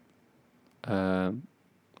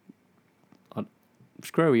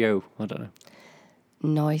 Screw you. I don't know.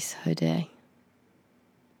 Nice hoodie.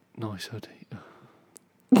 Nice hoodie.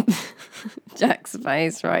 Jack's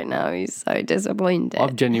face right now, he's so disappointed.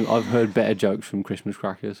 I've heard better jokes from Christmas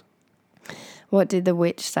crackers. What did the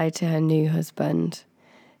witch say to her new husband?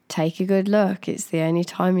 Take a good look. It's the only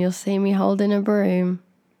time you'll see me holding a broom.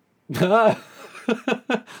 That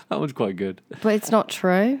was quite good. But it's not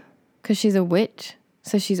true, because she's a witch,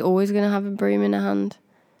 so she's always going to have a broom in her hand.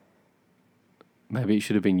 Maybe it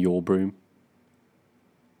should have been your broom.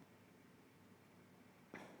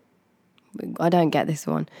 I don't get this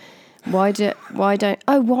one. Why don't? I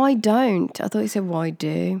thought you said why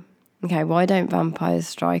do. Okay, why don't vampires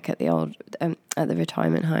strike at the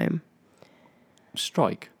retirement home?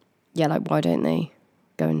 Strike? Yeah, why don't they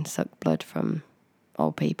go and suck blood from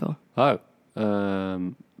old people? Oh, I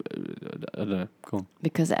don't know. Go on.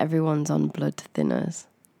 Because everyone's on blood thinners.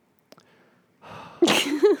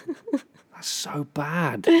 That's so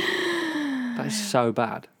bad. That is so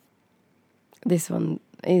bad. This one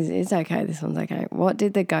is okay. This one's okay. What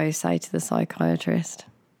did the ghost say to the psychiatrist?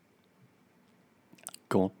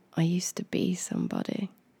 Go on. I used to be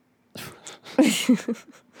somebody.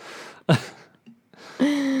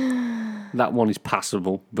 That one is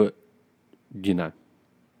passable, but,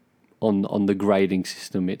 on the grading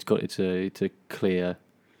system, it's a clear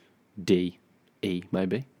D, E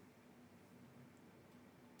maybe.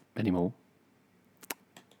 Any more?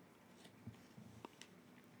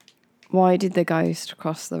 Why did the ghost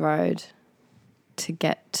cross the road to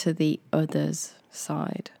get to the other's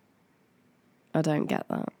side? I don't get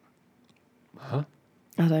that. Huh?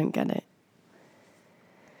 I don't get it.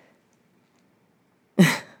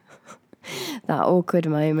 That awkward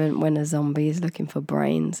moment when a zombie is looking for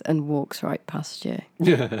brains and walks right past you.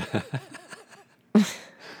 That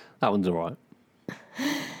one's all right.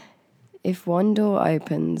 If one door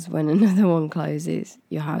opens when another one closes,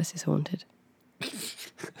 your house is haunted.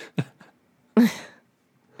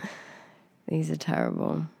 These are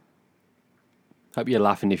terrible. Hope you're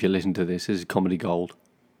laughing if you listen to this. This is comedy gold.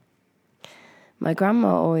 My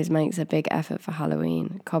grandma always makes a big effort for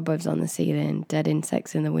Halloween. Cobwebs on the ceiling, dead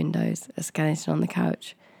insects in the windows, a skeleton on the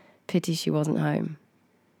couch. Pity she wasn't home.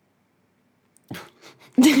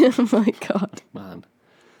 Oh my God. Man.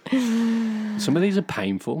 Some of these are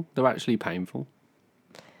painful. They're actually painful.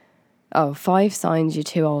 Oh, 5 signs you're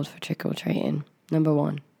too old for trick-or-treating. Number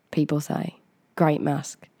 1, people say, great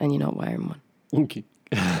mask, and you're not wearing one. Okay.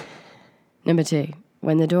 Number 2,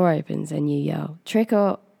 when the door opens and you yell, trick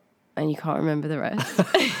or, and you can't remember the rest.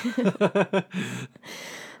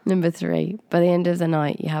 Number 3, by the end of the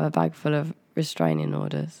night, you have a bag full of restraining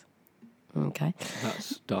orders. Okay.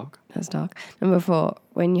 That's dark. That's dark. Number 4,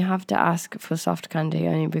 when you have to ask for soft candy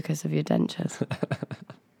only because of your dentures.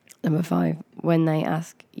 Number 5, when they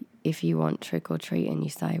ask if you want trick or treat and you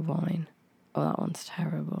say wine. Oh, that one's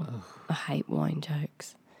terrible. Ugh. I hate wine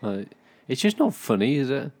jokes. It's just not funny, is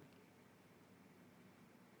it?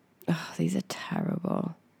 Oh, these are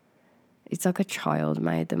terrible. It's like a child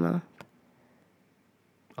made them up.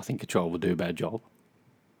 I think a child would do a bad job.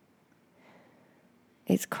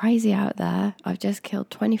 It's crazy out there. I've just killed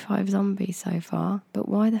 25 zombies so far, but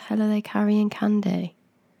why the hell are they carrying candy?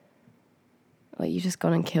 Like, you just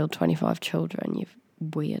gone and killed 25 children, you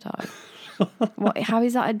weirdo. What? How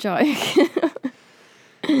is that a joke?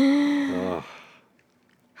 Oh.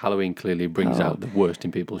 Halloween clearly brings out the worst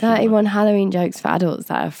in people's 31 Halloween jokes for adults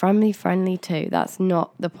that are family friendly too. That's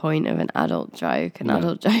not the point of an adult joke. An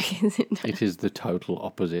adult joke isn't. It is the total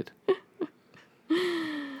opposite.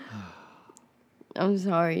 I'm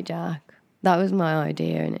sorry, Jack. That was my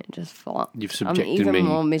idea and it just flopped. You've subjected I'm even me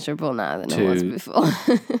more miserable now than I was before.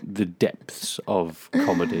 The depths of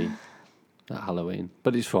comedy at Halloween.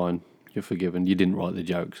 But it's fine. You're forgiven. You didn't write the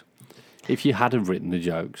jokes. If you had have written the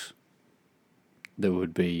jokes, there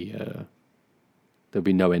would be there'd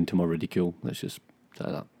be no end to my ridicule. Let's just say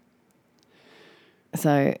that.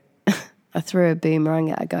 So I threw a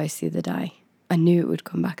boomerang at a ghost the other day. I knew it would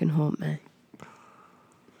come back and haunt me.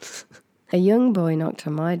 A young boy knocked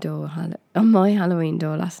on my Halloween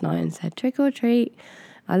door last night and said, trick or treat.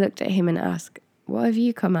 I looked at him and asked, what have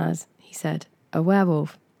you come as? He said, a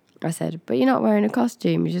werewolf. I said, but you're not wearing a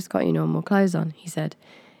costume, you just got your normal clothes on. He said,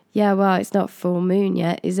 yeah, well, it's not full moon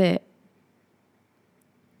yet, is it?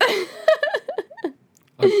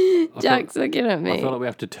 Jack's looking at me. I feel like we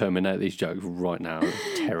have to terminate these jokes right now.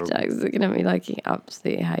 It's terrible. Jack's looking at me like he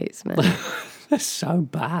absolutely hates me. They're so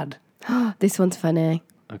bad. This one's funny.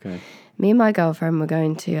 Okay. Me and my girlfriend were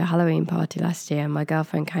going to a Halloween party last year and my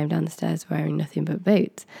girlfriend came down the stairs wearing nothing but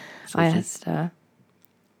boots. I asked her,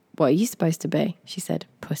 what are you supposed to be? She said,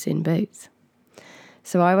 Puss in Boots.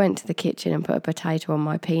 So I went to the kitchen and put a potato on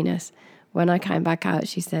my penis. When I came back out,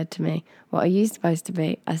 she said to me, what are you supposed to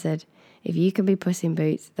be? I said, if you can be Puss in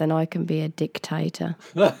Boots, then I can be a dictator.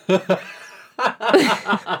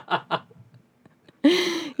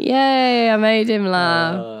 Yay, I made him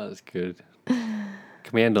laugh. That's good.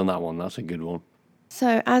 Can we end on that one? That's a good one.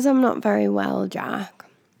 So, as I'm not very well, Jack,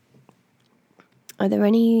 are there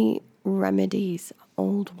any remedies,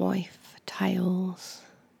 old wife tales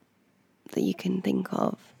that you can think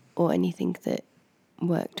of, or anything that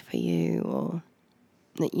worked for you or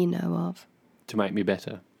that you know of? To make me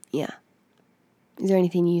better? Yeah. Is there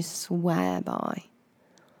anything you swear by?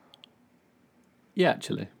 Yeah,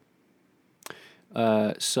 actually.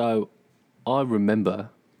 So, I remember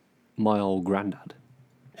my old granddad.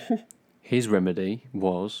 His remedy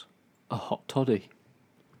was a hot toddy.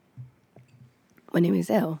 When he was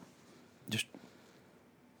ill? Just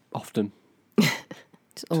often.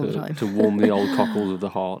 Just all the time. To warm the old cockles of the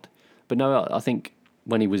heart. But no, I think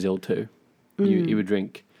when he was ill too, he would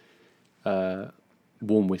drink warm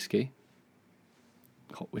whiskey,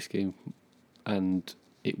 hot whiskey, and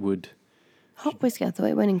it would... Hot whiskey? I thought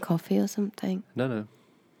it went in coffee or something. No.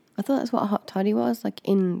 I thought that's what a hot toddy was, like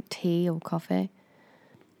in tea or coffee.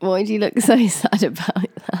 Why do you look so sad about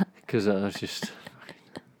that? Because I was just...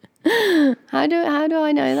 How do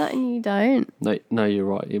I know that and you don't? No, you're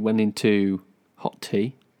right. It went into hot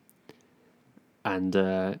tea,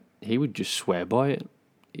 and he would just swear by it.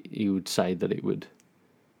 He would say that it would,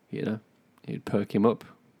 it'd perk him up.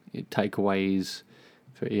 It'd take away if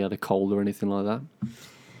he had a cold or anything like that.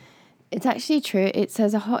 It's actually true. It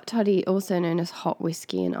says a hot toddy, also known as hot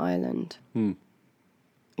whiskey in Ireland,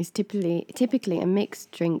 is typically a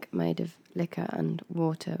mixed drink made of liquor and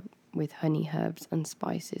water with honey, herbs and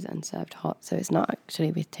spices and served hot. So it's not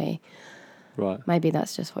actually with tea. Right. Maybe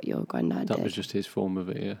that's just what your granddad did. That was just his form of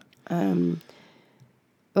it, yeah.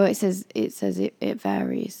 Well, it says it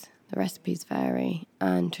varies. The recipes vary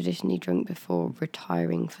and traditionally drunk before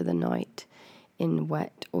retiring for the night in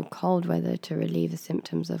wet or cold weather to relieve the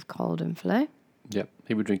symptoms of cold and flu. Yep,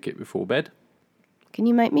 he would drink it before bed. Can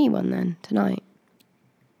you make me one then tonight?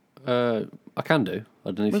 I can do.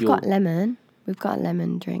 I don't know if We've got lemon. We've got a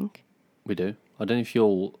lemon drink. We do. I don't know if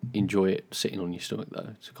you'll enjoy it sitting on your stomach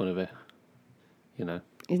though. It's kind of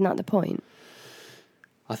Isn't that the point?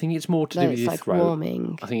 I think it's more to do with your like throat.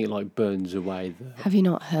 Warming. I think it like burns away the. Have you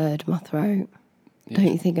not heard my throat? Yeah. Don't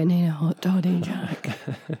you think I need a hot toddy, Jack?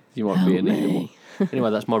 You might be in it. Anyway,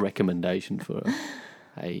 that's my recommendation for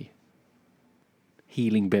a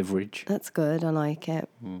healing beverage. That's good. I like it.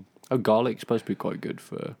 Oh, garlic's supposed to be quite good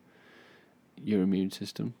for your immune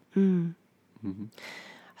system. I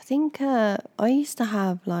think I used to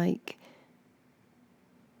have like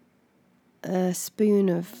a spoon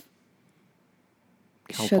of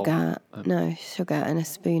sugar and a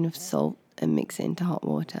spoon of salt and mix it into hot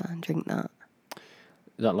water and drink that.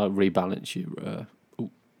 That like rebalance your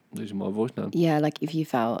losing my voice now. Yeah, like if you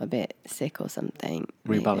felt a bit sick or something.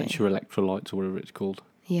 Rebalance your electrolytes or whatever it's called.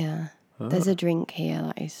 Yeah. There's a drink here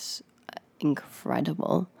that is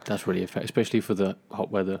incredible. That's really effective, especially for the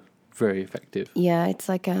hot weather. Very effective. Yeah, it's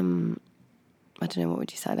like I don't know, what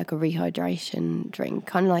would you say, like a rehydration drink,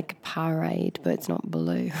 kind of like a Powerade, but it's not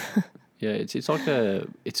blue. Yeah, it's like a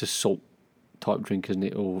salt type drink, isn't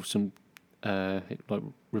it? Or some it like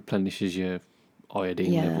replenishes your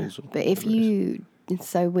iodine levels. Or but it's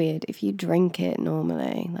so weird. If you drink it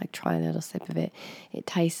normally, like try a little sip of it, it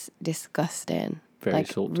tastes disgusting. Very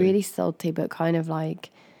salty. Really salty, but kind of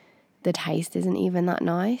like the taste isn't even that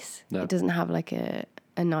nice. No. It doesn't have like a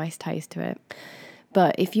nice taste to it.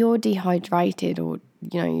 But if you're dehydrated or,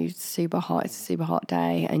 it's a super hot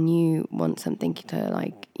day and you want something to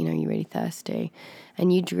like, you're really thirsty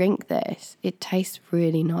and you drink this, it tastes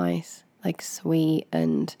really nice, like sweet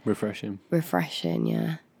and refreshing,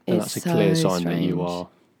 yeah. And that's a clear sign that you are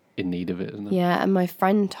in need of it, isn't it? Yeah, and my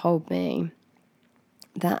friend told me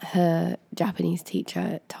that her Japanese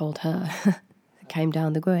teacher told her, came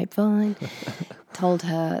down the grapevine, told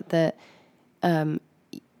her that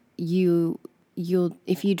you'll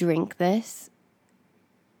if you drink this,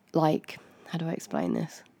 like, how do I explain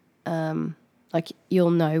this? Like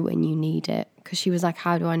you'll know when you need it. Because she was like,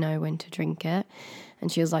 how do I know when to drink it?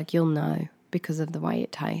 And she was like, you'll know because of the way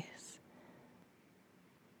it tastes.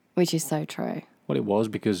 Which is so true. Well, it was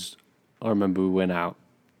because I remember we went out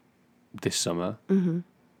this summer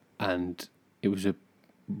and it was a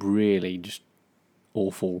really just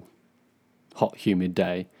awful, hot, humid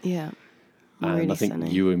day. Yeah. And really I think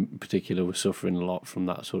sunny. you in particular were suffering a lot from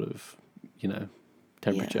that sort of,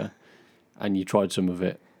 temperature. Yeah. And you tried some of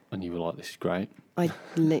it and you were like, this is great. I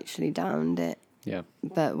literally downed it. Yeah.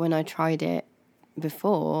 But when I tried it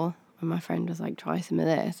before, when my friend was like, try some of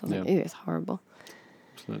this, I was like, ooh, it's horrible.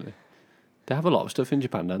 Absolutely. They have a lot of stuff in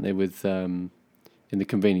Japan, don't they, with in the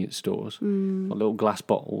convenience stores. Like little glass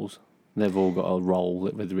bottles. And they've all got a role,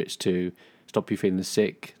 whether it's to stop you feeling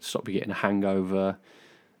sick, stop you getting a hangover,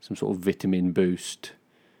 some sort of vitamin boost,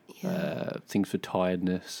 things for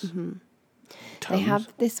tiredness. They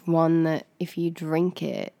have this one that if you drink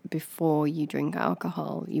it before you drink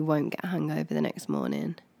alcohol, you won't get a hangover the next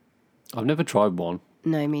morning. I've never tried one.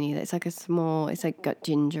 No, me neither. It's like it's like got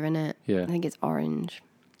ginger in it. Yeah. I think it's orange.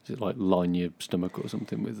 Is it like line your stomach or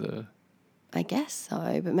something with I guess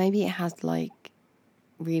so, but maybe it has like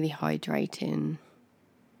really hydrating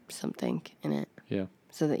something in it. Yeah.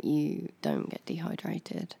 So that you don't get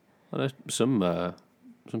dehydrated. I know some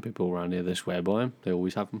people around here, they swear by them. They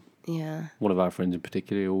always have them. Yeah. One of our friends in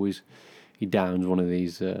particular, he downs one of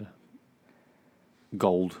these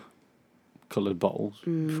gold coloured bottles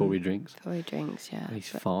before he drinks. Before he drinks, yeah. And he's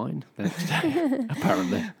fine the next day,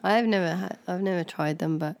 apparently. I've never tried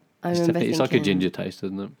them, but I remember it's like a ginger taste,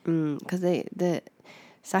 isn't it? Because the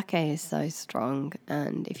sake is so strong,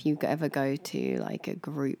 and if you ever go to like a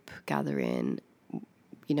group gathering,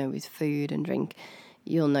 with food and drink,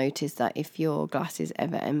 you'll notice that if your glass is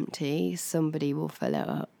ever empty, somebody will fill it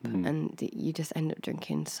up, and you just end up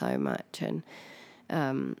drinking so much. And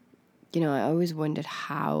I always wondered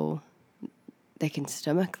how they can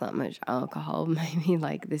stomach that much alcohol. Maybe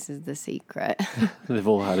like this is the secret. They've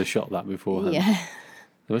all had a shot of that beforehand. Yeah.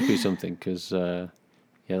 There must be something, because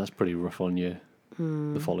that's pretty rough on you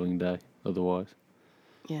the following day otherwise.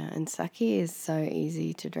 Yeah, and sake is so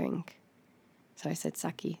easy to drink. So I said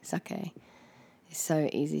sake. Sake is so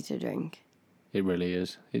easy to drink. It really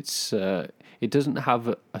is. It's it doesn't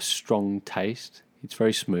have a strong taste. It's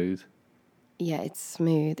very smooth. Yeah, it's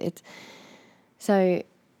smooth. It's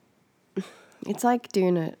like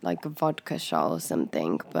doing a vodka shot or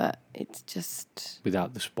something, but it's just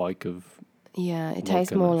Without the spike of... Yeah, it vodka,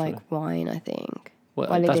 tastes more naturally. like wine, I think.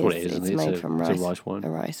 Well, that's what it is, It's isn't it? made from it's a rice wine. a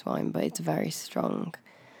rice wine, but it's very strong.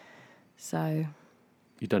 So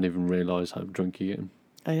You don't even realise how drunk you're getting.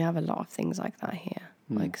 I have a lot of things like that here,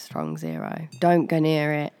 like strong zero. Don't go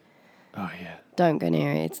near it. Oh, yeah. Don't go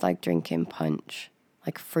near it. It's like drinking punch,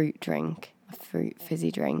 like fruit drink, a fruit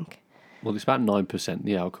fizzy drink. Well, it's about 9%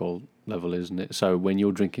 the alcohol level, isn't it? So when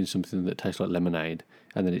you're drinking something that tastes like lemonade,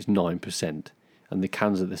 and then it's 9%, and the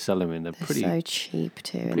cans that they sell them in are They're pretty... so cheap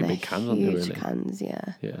too, and pretty they're big cans, aren't they, huge really? cans.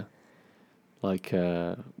 Yeah, Yeah. Like,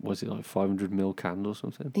 was it like 500ml can or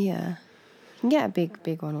something? yeah. You can get a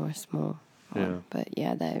big one or a small one, Yeah. but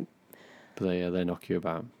yeah, they They knock you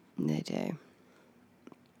about. do.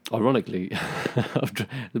 Ironically,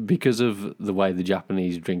 because of the way the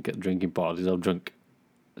Japanese drink at drinking parties, I've drunk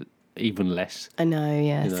even less. I know,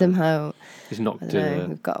 yeah. You know, Somehow, It's I knocked... don't know,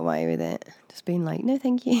 we've got away with it. Just being like, no,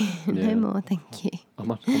 thank you, Yeah. no more, thank you.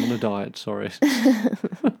 I'm on a diet, sorry.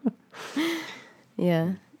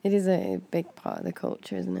 Yeah, it is a big part of the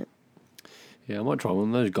culture, isn't it? Yeah, I might try one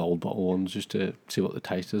of those gold bottle ones just to see what the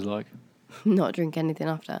taste is like. Not drink anything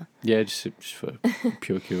after. Yeah, just for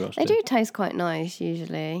pure curiosity. They do taste quite nice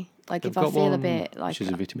usually. Like They've if I got feel a one bit like, which is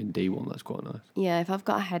a vitamin D one, that's quite nice. yeah, if I've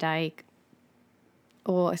got a headache,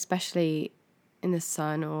 or especially in the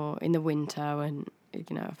sun or in the winter when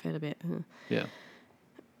I feel a bit. Yeah.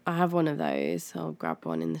 I have one of those. I'll grab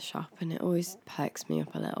one in the shop, and it always perks me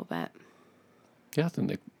up a little bit. Yeah, I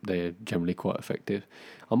think they're generally quite effective.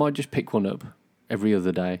 I might just pick one up every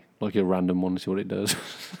other day, like a random one, to see what it does.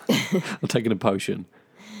 I'm taking a potion.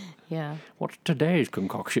 Yeah, What's today's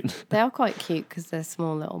concoction? they are quite cute because they're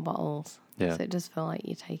small little bottles. Yeah. So it does feel like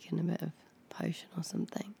you're taking a bit of potion or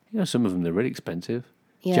something. Some of them, they're really expensive.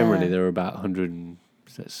 Yeah. Generally, they're about 100, and,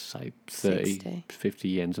 let's say, 30, 60. 50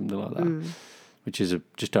 yen, something like that, which is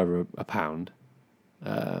just over a pound.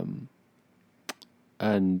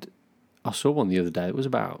 And I saw one the other day. It was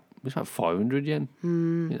about 500 yen.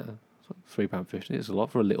 It's like £3.50. It's a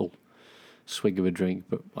lot for a little swig of a drink,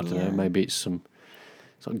 but I don't know. Maybe it's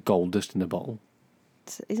like gold dust in a bottle.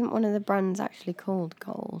 Isn't one of the brands actually called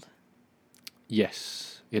Gold?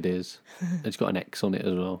 Yes, it is. It's got an X on it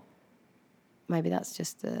as well. Maybe that's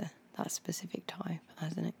just that specific type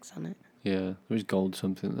has an X on it. Yeah, there is gold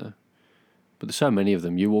something there. But there's so many of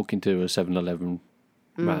them. You walk into a 7-Eleven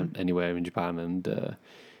anywhere in Japan and they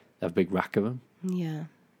have a big rack of them. Yeah.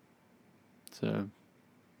 So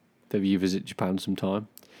if you visit Japan sometime,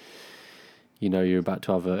 you're about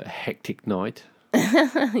to have a hectic night.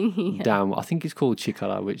 Down, I think it's called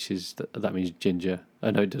chikara, which is that means ginger.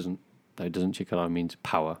 Oh, no, it doesn't. No, it doesn't. Chikara means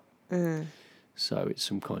power. So it's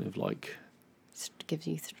some kind of like... It gives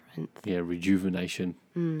you strength. Yeah, rejuvenation.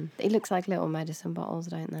 It looks like little medicine bottles,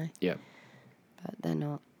 don't they? Yeah. But they're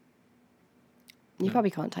not. You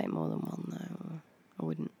probably can't take more than one, though. I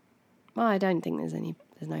wouldn't. Well, I don't think there's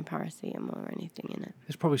no paracetamol or anything in it.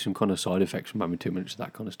 There's probably some kind of side effects from having too much of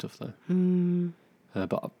that kind of stuff, though.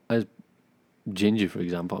 But as ginger, for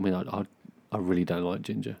example, I mean, I really don't like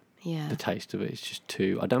ginger. Yeah. The taste of it is just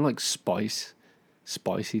too... I don't like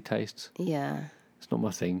spicy tastes. Yeah. It's not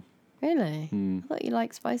my thing. Really? I thought you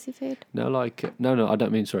liked spicy food. No, I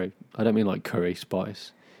don't mean, sorry. I don't mean like curry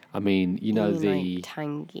spice. I mean, like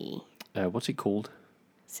tangy. What's it called?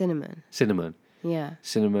 Cinnamon. Cinnamon. Yeah.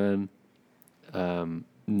 Cinnamon,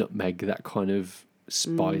 nutmeg, that kind of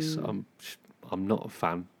spice. I'm not a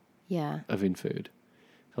fan of in food.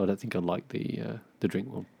 So I don't think I'd like the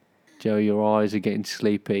drink one. Joe, your eyes are getting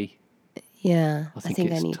sleepy. Yeah. I think I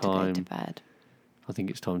it's need time, to go to bed. I think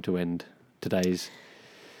it's time to end today's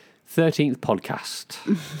 13th podcast.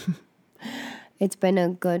 It's been a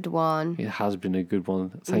good one. It has been a good one.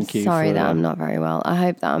 Thank you. Sorry that I'm not very well. I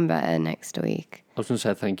hope that I'm better next week. I was going to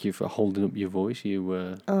say thank you for holding up your voice.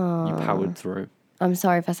 You powered through. I'm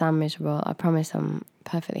sorry if I sound miserable. I promise I'm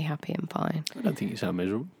perfectly happy and fine. I don't think you sound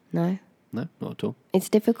miserable. No? No, not at all. It's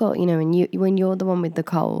difficult, you know, when you're the one with the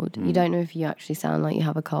cold, you don't know if you actually sound like you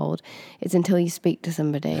have a cold. It's until you speak to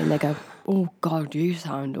somebody and they go, "Oh God, you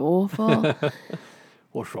sound awful.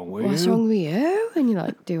 What's wrong with What's you? wrong with you?" And you're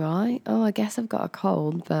like, "Do I? Oh, I guess I've got a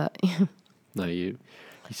cold, but." No, you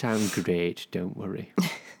sound great. Don't worry.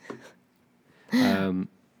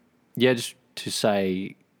 Yeah, just to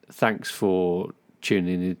say thanks for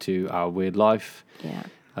tuning into Our Weird Life. Yeah,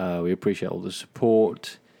 We appreciate all the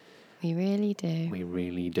support. we really do. We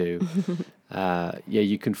really do. Yeah,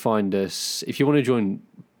 you can find us if you want to join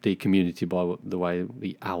the community. By the way,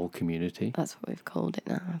 the Owl community. That's what we've called it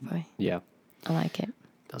now, have we? Yeah, I like it.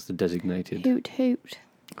 that's the designated Hoot hoot.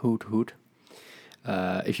 hoot hoot.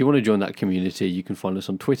 If you want to join that community, you can find us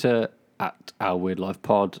on Twitter at Our Weird Life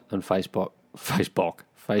Pod and Facebook.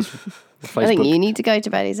 I think you need to go to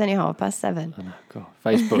bed. It's only 7:30. Oh, God.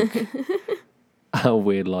 Facebook, Our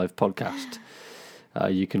Weird Life Podcast.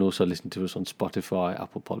 You can also listen to us on Spotify,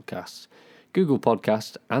 Apple Podcasts, Google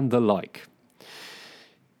Podcasts, and the like.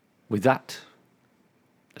 With that,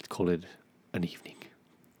 let's call it an evening.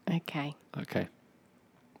 Okay. Okay.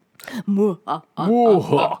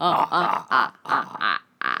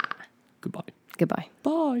 Goodbye. Goodbye.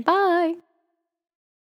 Bye. Bye.